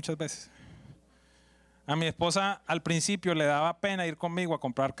hacer muchas veces. A mi esposa al principio le daba pena ir conmigo a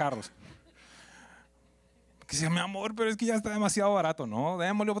comprar carros. Que decía, mi amor, pero es que ya está demasiado barato. No,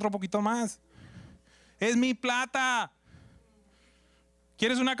 démosle otro poquito más. Es mi plata.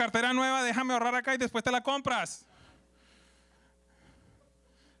 ¿Quieres una cartera nueva? Déjame ahorrar acá y después te la compras.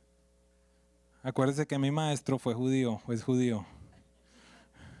 Acuérdese que mi maestro fue judío, o es judío.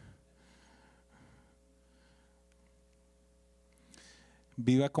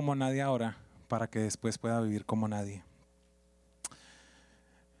 Viva como nadie ahora para que después pueda vivir como nadie.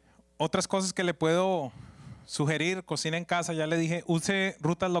 Otras cosas que le puedo sugerir, cocina en casa, ya le dije, use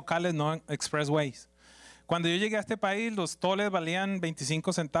rutas locales, no expressways. Cuando yo llegué a este país, los toles valían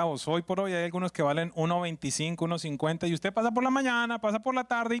 25 centavos. Hoy por hoy hay algunos que valen 1.25, 1.50 y usted pasa por la mañana, pasa por la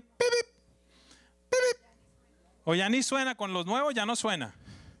tarde y ¡pip! O ya ni suena, con los nuevos ya no suena.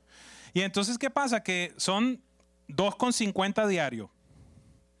 Y entonces, ¿qué pasa? Que son 2.50 diario.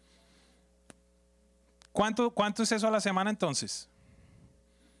 ¿Cuánto es eso a la semana entonces?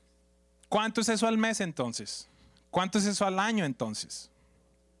 ¿Cuánto es eso al mes entonces? ¿Cuánto es eso al año entonces?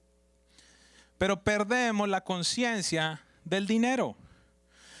 Pero perdemos la conciencia del dinero.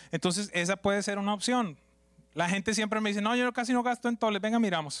 Entonces, esa puede ser una opción. La gente siempre me dice, no, yo casi no gasto en toles. Venga,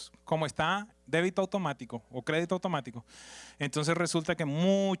 miramos cómo está débito automático o crédito automático. Entonces resulta que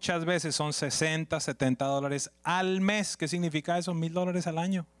muchas veces son 60, 70 dólares al mes. ¿Qué significa eso? $1,000 al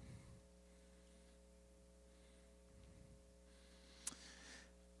año.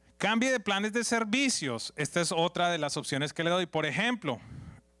 Cambie de planes de servicios. Esta es otra de las opciones que le doy. Por ejemplo,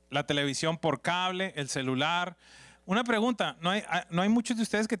 la televisión por cable, el celular. Una pregunta, ¿no hay muchos de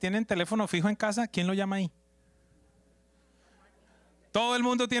ustedes que tienen teléfono fijo en casa? ¿Quién lo llama ahí? Todo el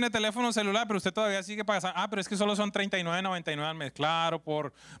mundo tiene teléfono celular, pero usted todavía sigue pagando. Pero es que solo son $39.99 al mes. Claro,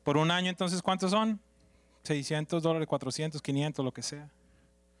 por un año, entonces, ¿cuántos son? $600, $400, $500, lo que sea.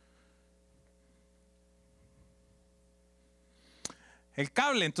 El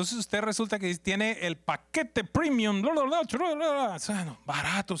cable, entonces usted resulta que tiene el paquete premium,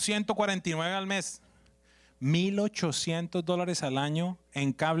 barato, $149 al mes. $1,800 al año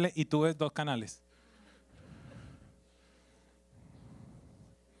en cable y tú ves 2 canales.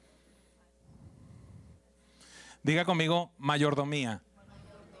 Diga conmigo, mayordomía.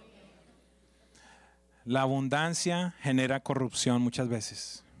 La abundancia genera corrupción muchas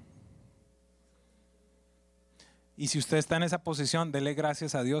veces. Y si usted está en esa posición, dele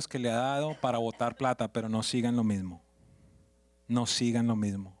gracias a Dios que le ha dado para botar plata, pero no sigan lo mismo. No sigan lo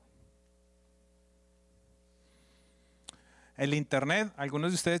mismo. El internet,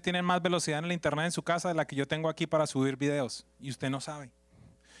 algunos de ustedes tienen más velocidad en el internet en su casa de la que yo tengo aquí para subir videos y usted no sabe.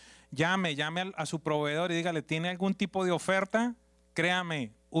 Llame a su proveedor y dígale, ¿tiene algún tipo de oferta?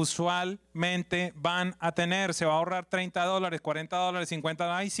 Créame, usualmente van a tener, se va a ahorrar $30, $40,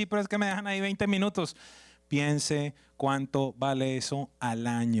 $50. Ay, sí, pero es que me dejan ahí 20 minutos. Piense cuánto vale eso al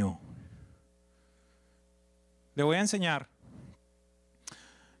año. Le voy a enseñar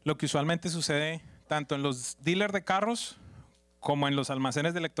lo que usualmente sucede tanto en los dealers de carros como en los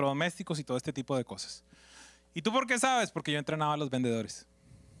almacenes de electrodomésticos y todo este tipo de cosas. ¿Y tú por qué sabes? Porque yo entrenaba a los vendedores.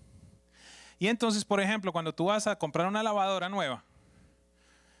 Y entonces, por ejemplo, cuando tú vas a comprar una lavadora nueva,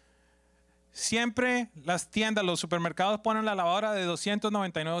 siempre las tiendas, los supermercados ponen la lavadora de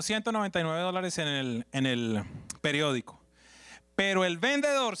 $299 en el periódico. Pero el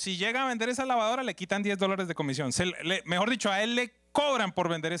vendedor, si llega a vender esa lavadora, le quitan $10 de comisión. Mejor dicho, a él le cobran por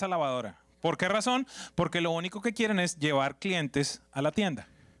vender esa lavadora. ¿Por qué razón? Porque lo único que quieren es llevar clientes a la tienda.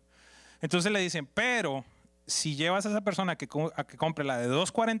 Entonces le dicen, pero si llevas a esa persona a que compre la de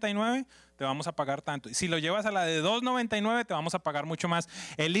 $2.49, te vamos a pagar tanto. Y si lo llevas a la de $2.99, te vamos a pagar mucho más.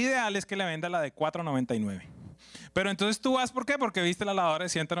 El ideal es que le venda la de $4.99. Pero entonces tú vas, ¿por qué? Porque viste la lavadora de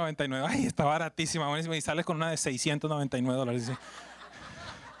 $199. Ay, está baratísima, buenísima. Y sales con una de $699.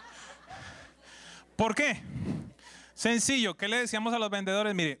 ¿Por qué? Sencillo, ¿qué le decíamos a los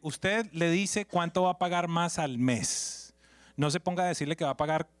vendedores? Mire, usted le dice cuánto va a pagar más al mes. No se ponga a decirle que va a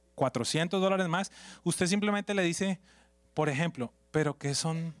pagar $400 más. Usted simplemente le dice, por ejemplo, pero ¿qué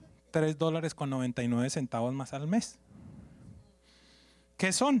son $3.99 más al mes?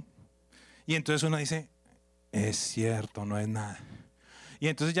 ¿Qué son? Y entonces uno dice, es cierto, no es nada. Y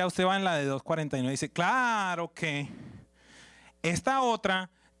entonces ya usted va en la de $2.49 y dice, claro que esta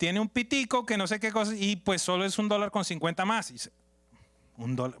otra tiene un pitico que no sé qué cosa y pues solo es $1.50 más. Y dice,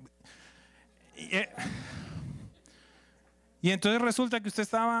 $1. Y entonces resulta que usted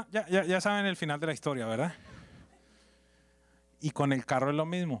estaba, ya saben el final de la historia, ¿verdad? Y con el carro es lo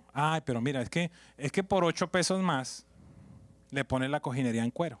mismo. Ay, pero mira, es que por $8 más le pone la cojinería en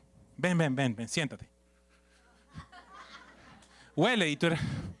cuero. Ven, siéntate. Huele y tú eres...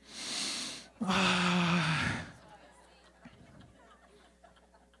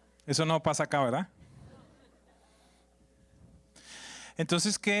 Eso no pasa acá, ¿verdad?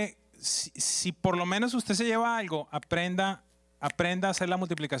 Entonces, que si por lo menos usted se lleva algo, aprenda a hacer la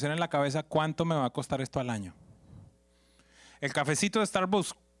multiplicación en la cabeza. ¿Cuánto me va a costar esto al año? El cafecito de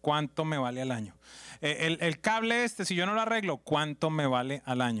Starbucks, ¿cuánto me vale al año? El cable si yo no lo arreglo, ¿cuánto me vale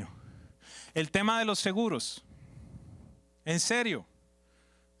al año? El tema de los seguros. En serio.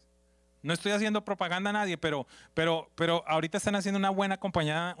 No estoy haciendo propaganda a nadie, pero ahorita están haciendo una buena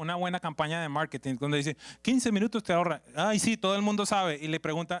campaña de marketing donde dice 15 minutos te ahorra. Ay, sí, todo el mundo sabe. Y le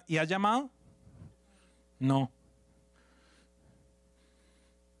pregunta, ¿y has llamado? No.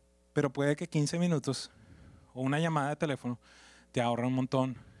 Pero puede que 15 minutos o una llamada de teléfono te ahorra un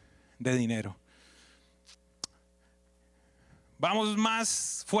montón de dinero. Vamos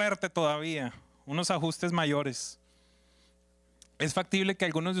más fuerte todavía, unos ajustes mayores. Es factible que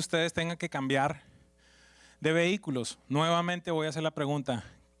algunos de ustedes tengan que cambiar de vehículos. Nuevamente voy a hacer la pregunta,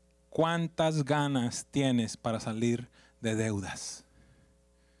 ¿cuántas ganas tienes para salir de deudas?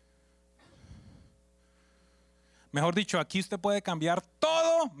 Mejor dicho, aquí usted puede cambiar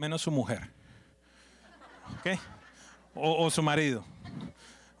todo menos su mujer. ¿Ok? O su marido.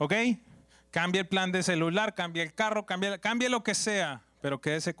 ¿Ok? Cambie el plan de celular, cambie el carro, cambie lo que sea. Pero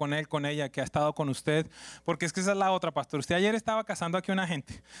quédese con él, con ella, que ha estado con usted. Porque es que esa es la otra, pastor. Usted ayer estaba casando aquí a una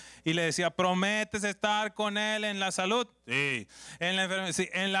gente y le decía, ¿prometes estar con él en la salud? Sí. En la enfermedad, sí.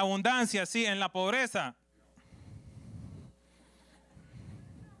 En la abundancia, sí. En la pobreza.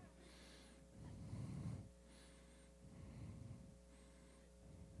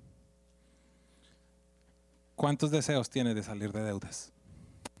 ¿Cuántos deseos tiene de salir de deudas?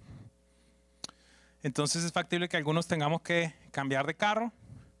 Entonces es factible que algunos tengamos que cambiar de carro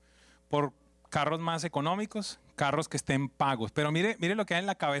por carros más económicos, carros que estén pagos. Pero mire lo que hay en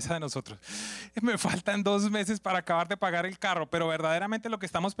la cabeza de nosotros. Me faltan 2 meses para acabar de pagar el carro, pero verdaderamente lo que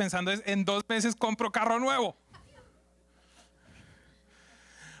estamos pensando es en 2 meses compro carro nuevo.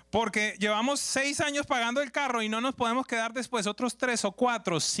 Porque llevamos 6 años pagando el carro y no nos podemos quedar después otros 3 o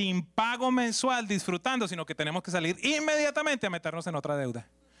 4 sin pago mensual disfrutando, sino que tenemos que salir inmediatamente a meternos en otra deuda.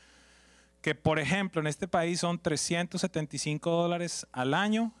 Que por ejemplo en este país son $375 al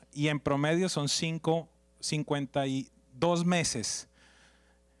año y en promedio son 52 meses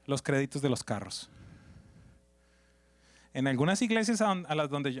los créditos de los carros. En algunas iglesias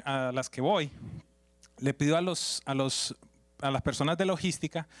a las que voy, le pido a las personas de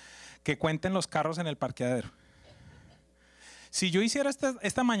logística que cuenten los carros en el parqueadero. Si yo hiciera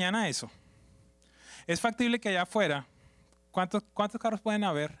esta mañana eso, es factible que allá afuera, ¿cuántos carros pueden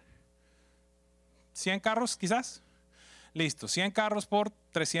haber? ¿100 carros quizás? Listo, 100 carros por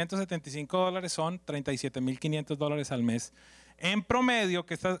 $375 son $37,500 al mes. En promedio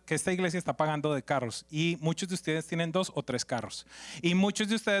que esta iglesia está pagando de carros. Y muchos de ustedes tienen 2 o 3 carros. Y muchos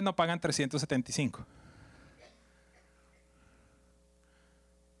de ustedes no pagan 375.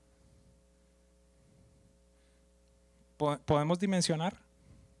 ¿Podemos dimensionar?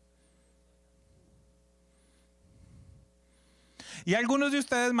 Y algunos de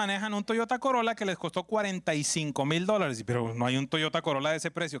ustedes manejan un Toyota Corolla que les costó $45,000. Pero no hay un Toyota Corolla de ese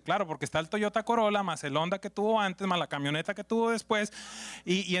precio. Claro, porque está el Toyota Corolla más el Honda que tuvo antes, más la camioneta que tuvo después.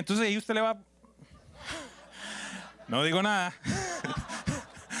 Y entonces ahí usted le va... No digo nada.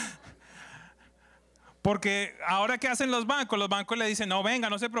 Porque ahora ¿qué hacen los bancos? Los bancos le dicen, no, venga,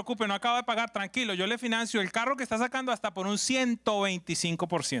 no se preocupe, no acaba de pagar, tranquilo, yo le financio el carro que está sacando hasta por un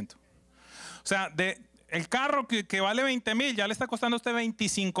 125%. O sea, el carro que vale 20,000 ya le está costando a usted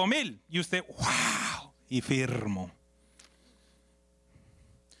 25,000. Y usted, wow, y firmo.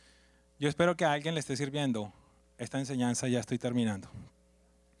 Yo espero que a alguien le esté sirviendo esta enseñanza, ya estoy terminando.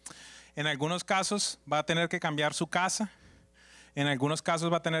 En algunos casos va a tener que cambiar su casa. En algunos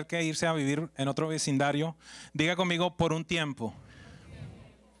casos va a tener que irse a vivir en otro vecindario. Diga conmigo, por un tiempo.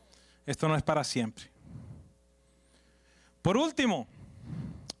 Esto no es para siempre. Por último,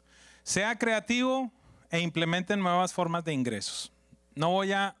 sea creativo e implemente nuevas formas de ingresos. No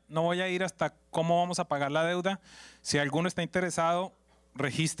voy a ir hasta cómo vamos a pagar la deuda. Si alguno está interesado,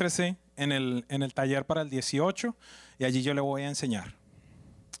 regístrese en el taller para el 18 y allí yo le voy a enseñar.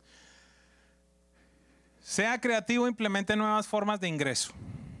 Sea creativo, implemente nuevas formas de ingreso.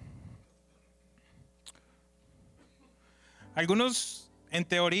 Algunos en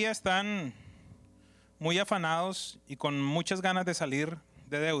teoría están muy afanados y con muchas ganas de salir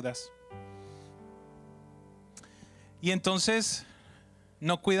de deudas. Y entonces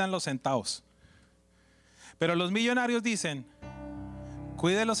no cuidan los centavos. Pero los millonarios dicen,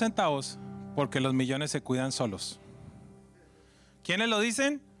 cuide los centavos porque los millones se cuidan solos. ¿Quiénes lo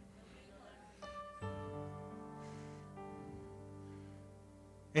dicen?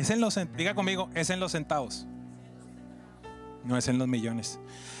 Diga conmigo, es en los centavos. No es en los millones.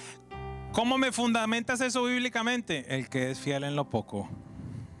 ¿Cómo me fundamentas eso bíblicamente? El que es fiel en lo poco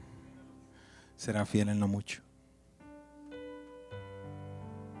será fiel en lo mucho.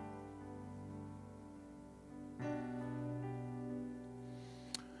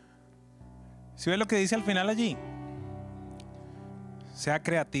 ¿Sí ves lo que dice al final allí? Sea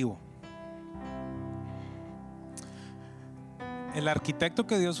creativo. El arquitecto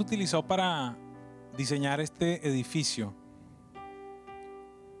que Dios utilizó para diseñar este edificio,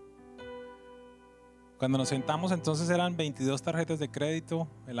 cuando nos sentamos entonces eran 22 tarjetas de crédito,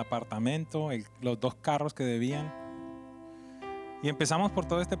 el apartamento, los 2 carros que debían. Y empezamos por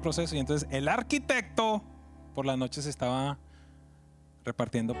todo este proceso. Y entonces el arquitecto por las noches estaba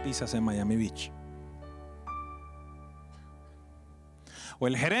repartiendo pizzas en Miami Beach. O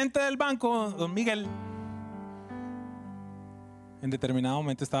el gerente del banco, don Miguel, en determinado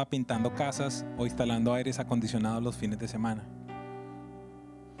momento estaba pintando casas o instalando aires acondicionados los fines de semana.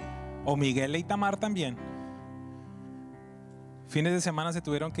 O Miguel e Itamar también. Fines de semana se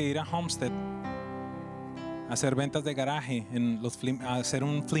tuvieron que ir a Homestead a hacer ventas de garaje, a hacer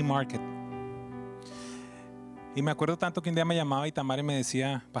un flea market. Y me acuerdo tanto que un día me llamaba Itamar y me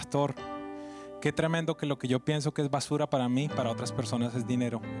decía, pastor, qué tremendo que lo que yo pienso que es basura para mí, para otras personas es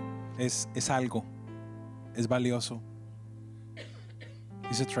dinero. Es algo, es valioso.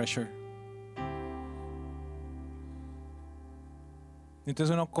 It's a treasure.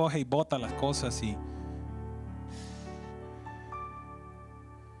 Entonces uno coge y bota las cosas y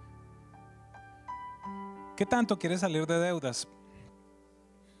 ¿qué tanto quieres salir de deudas?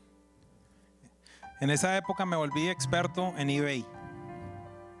 En esa época me volví experto en eBay.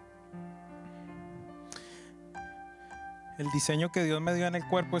 El diseño que Dios me dio en el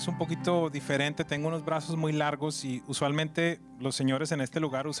cuerpo es un poquito diferente. Tengo unos brazos muy largos y usualmente los señores en este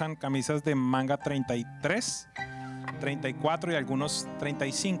lugar usan camisas de manga 33 34 y algunos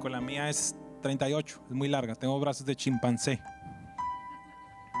 35. La mía es 38, es muy larga. Tengo brazos de chimpancé.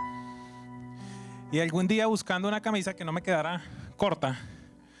 Y algún día, buscando una camisa que no me quedara corta,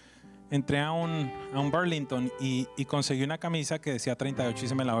 entré a un Burlington y conseguí una camisa que decía 38 y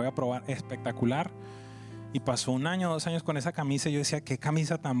se me la voy a probar. Espectacular. Y pasó 1 año, 2 años con esa camisa y yo decía, qué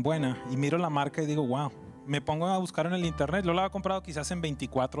camisa tan buena. Y miro la marca y digo, wow. Me pongo a buscar en el internet. Yo la había comprado quizás en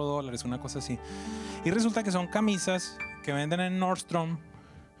 $24, una cosa así. Y resulta que son camisas que venden en Nordstrom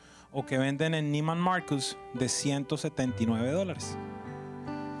o que venden en Neiman Marcus de $179.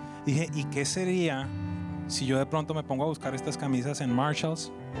 Dije, ¿y qué sería si yo de pronto me pongo a buscar estas camisas en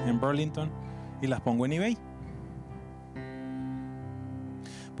Marshalls, en Burlington, y las pongo en eBay?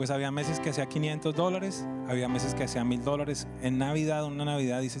 Pues había meses que hacía $500, había meses que hacía $1,000. En Navidad, una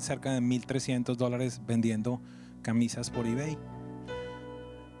Navidad hice cerca de $1,300 vendiendo camisas por eBay.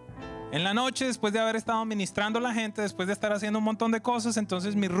 En la noche, después de haber estado ministrando a la gente, después de estar haciendo un montón de cosas,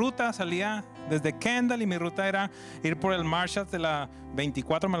 entonces mi ruta salía desde Kendall y mi ruta era ir por el Marshalls de la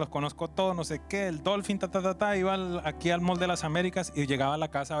 24, me los conozco todos, no sé qué, el Dolphin, iba aquí al Mall de las Américas y llegaba a la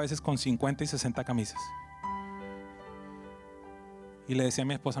casa a veces con 50 y 60 camisas. Y le decía a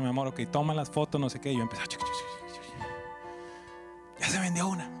mi esposa, mi amor, ok, toma las fotos, no sé qué. Y yo empecé, ya se vendió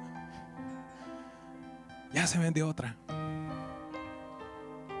una, ya se vendió otra.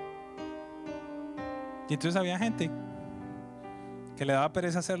 Y entonces había gente que le daba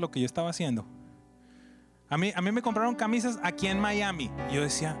pereza hacer lo que yo estaba haciendo. A mí me compraron camisas aquí en Miami. Y yo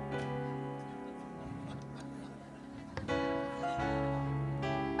decía,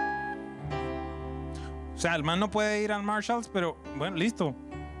 o sea, el man no puede ir al Marshalls, pero bueno, listo.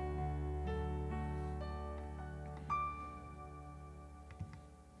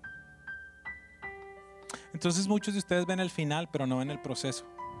 Entonces muchos de ustedes ven el final, pero no ven el proceso.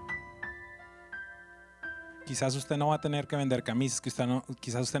 Quizás usted no va a tener que vender camisas,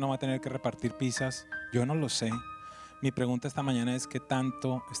 quizás usted no va a tener que repartir pizzas. Yo no lo sé. Mi pregunta esta mañana es, ¿qué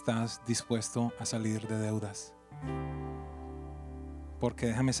tanto estás dispuesto a salir de deudas? Porque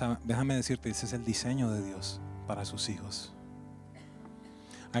déjame decirte, ese es el diseño de Dios para sus hijos.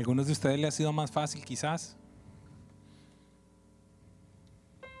 ¿A algunos de ustedes les ha sido más fácil quizás?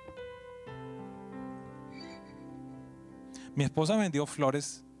 Mi esposa vendió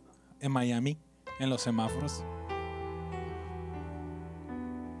flores en Miami, en los semáforos.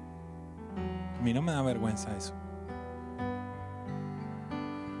 A mí no me da vergüenza eso.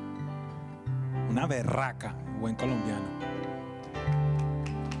 Una berraca, buen colombiano.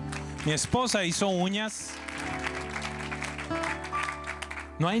 Mi esposa hizo uñas.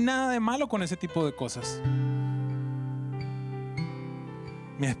 No hay nada de malo con ese tipo de cosas.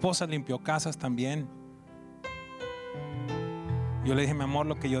 Mi esposa limpió casas también. Yo le dije, mi amor,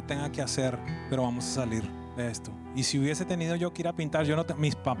 lo que yo tenga que hacer, pero vamos a salir de esto. Y si hubiese tenido yo que ir a pintar,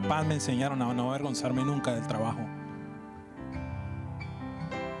 mis papás me enseñaron a no avergonzarme nunca del trabajo.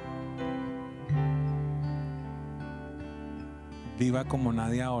 Viva como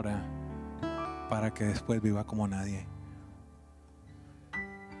nadie ahora, para que después viva como nadie.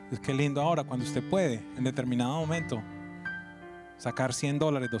 Es que lindo ahora cuando usted puede, en determinado momento, sacar $100,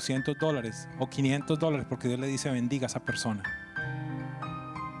 $200 o $500 porque Dios le dice bendiga a esa persona.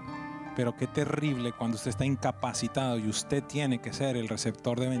 Pero qué terrible cuando usted está incapacitado y usted tiene que ser el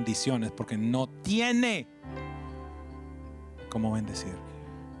receptor de bendiciones porque no tiene cómo bendecir.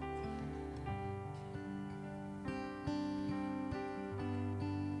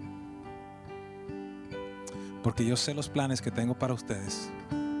 Porque yo sé los planes que tengo para ustedes.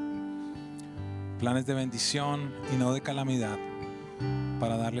 Planes de bendición y no de calamidad,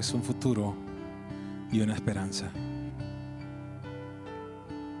 para darles un futuro y una esperanza.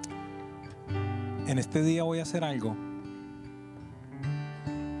 En este día voy a hacer algo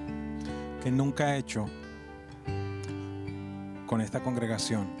que nunca he hecho con esta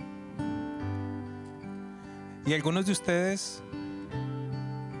congregación. Y algunos de ustedes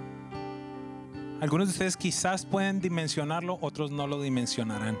quizás pueden dimensionarlo, otros no lo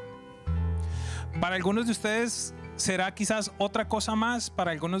dimensionarán. Para algunos de ustedes será quizás otra cosa más,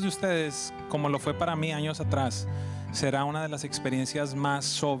 para algunos de ustedes, como lo fue para mí años atrás, será una de las experiencias más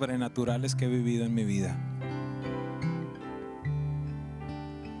sobrenaturales que he vivido en mi vida.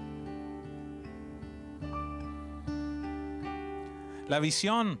 La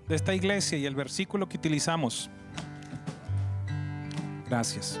visión de esta iglesia y el versículo que utilizamos.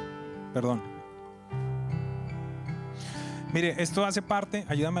 Gracias. Perdón. Mire, esto hace parte,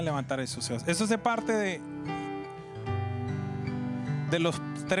 ayúdame a levantar eso. Esto hace parte de los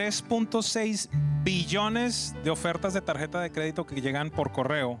 3.6 billones de ofertas de tarjeta de crédito que llegan por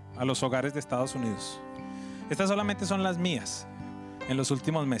correo a los hogares de Estados Unidos. Estas solamente son las mías en los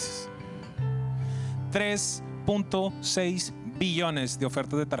últimos meses. 3.6 billones de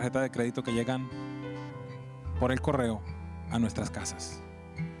ofertas de tarjeta de crédito que llegan por el correo a nuestras casas.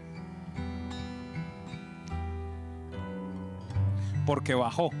 Porque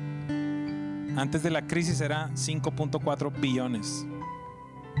bajó. Antes de la crisis era 5.4 billones.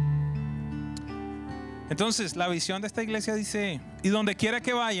 Entonces, la visión de esta iglesia dice: y donde quiera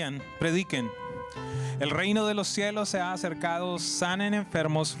que vayan, prediquen. El reino de los cielos se ha acercado, sanen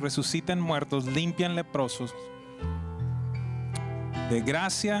enfermos, resuciten muertos, limpian leprosos. De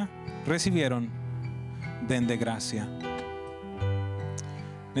gracia recibieron, den de gracia.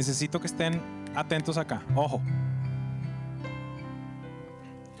 Necesito que estén atentos acá. Ojo.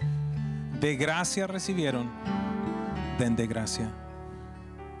 De gracia recibieron, den de gracia.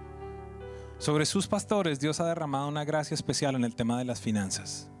 Sobre sus pastores, Dios ha derramado una gracia especial en el tema de las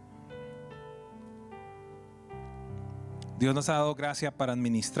finanzas. Dios nos ha dado gracia para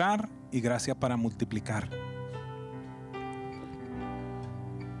administrar y gracia para multiplicar.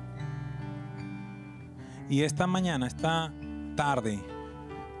 Y esta mañana, esta tarde,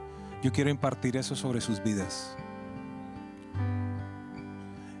 yo quiero impartir eso sobre sus vidas.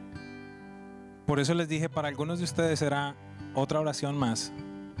 Por eso les dije, para algunos de ustedes será otra oración más,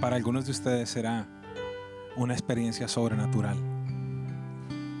 para algunos de ustedes será una experiencia sobrenatural.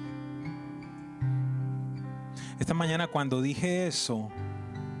 Esta mañana cuando dije eso,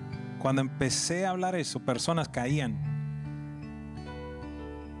 cuando empecé a hablar eso, personas caían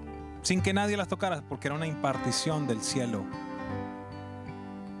sin que nadie las tocara, porque era una impartición del cielo.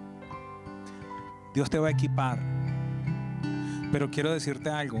 Dios te va a equipar. Pero quiero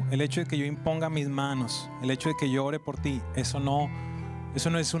decirte algo: el hecho de que yo imponga mis manos, el hecho de que yo ore por ti, eso no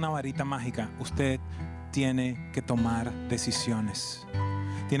es una varita mágica. Usted tiene que tomar decisiones.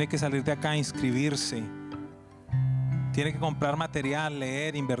 Tiene que salir de acá, inscribirse. Tiene que comprar material,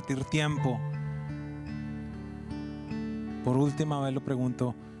 leer, invertir tiempo. Por última vez lo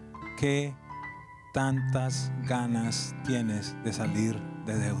pregunto: ¿qué tantas ganas tienes de salir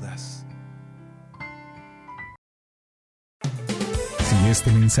de deudas? Si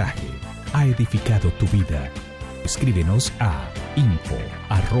este mensaje ha edificado tu vida, escríbenos a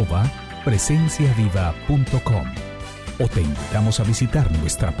info@presenciaviva.com o te invitamos a visitar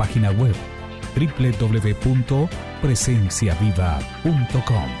nuestra página web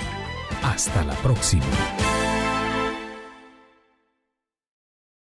www.presenciaviva.com. Hasta la próxima.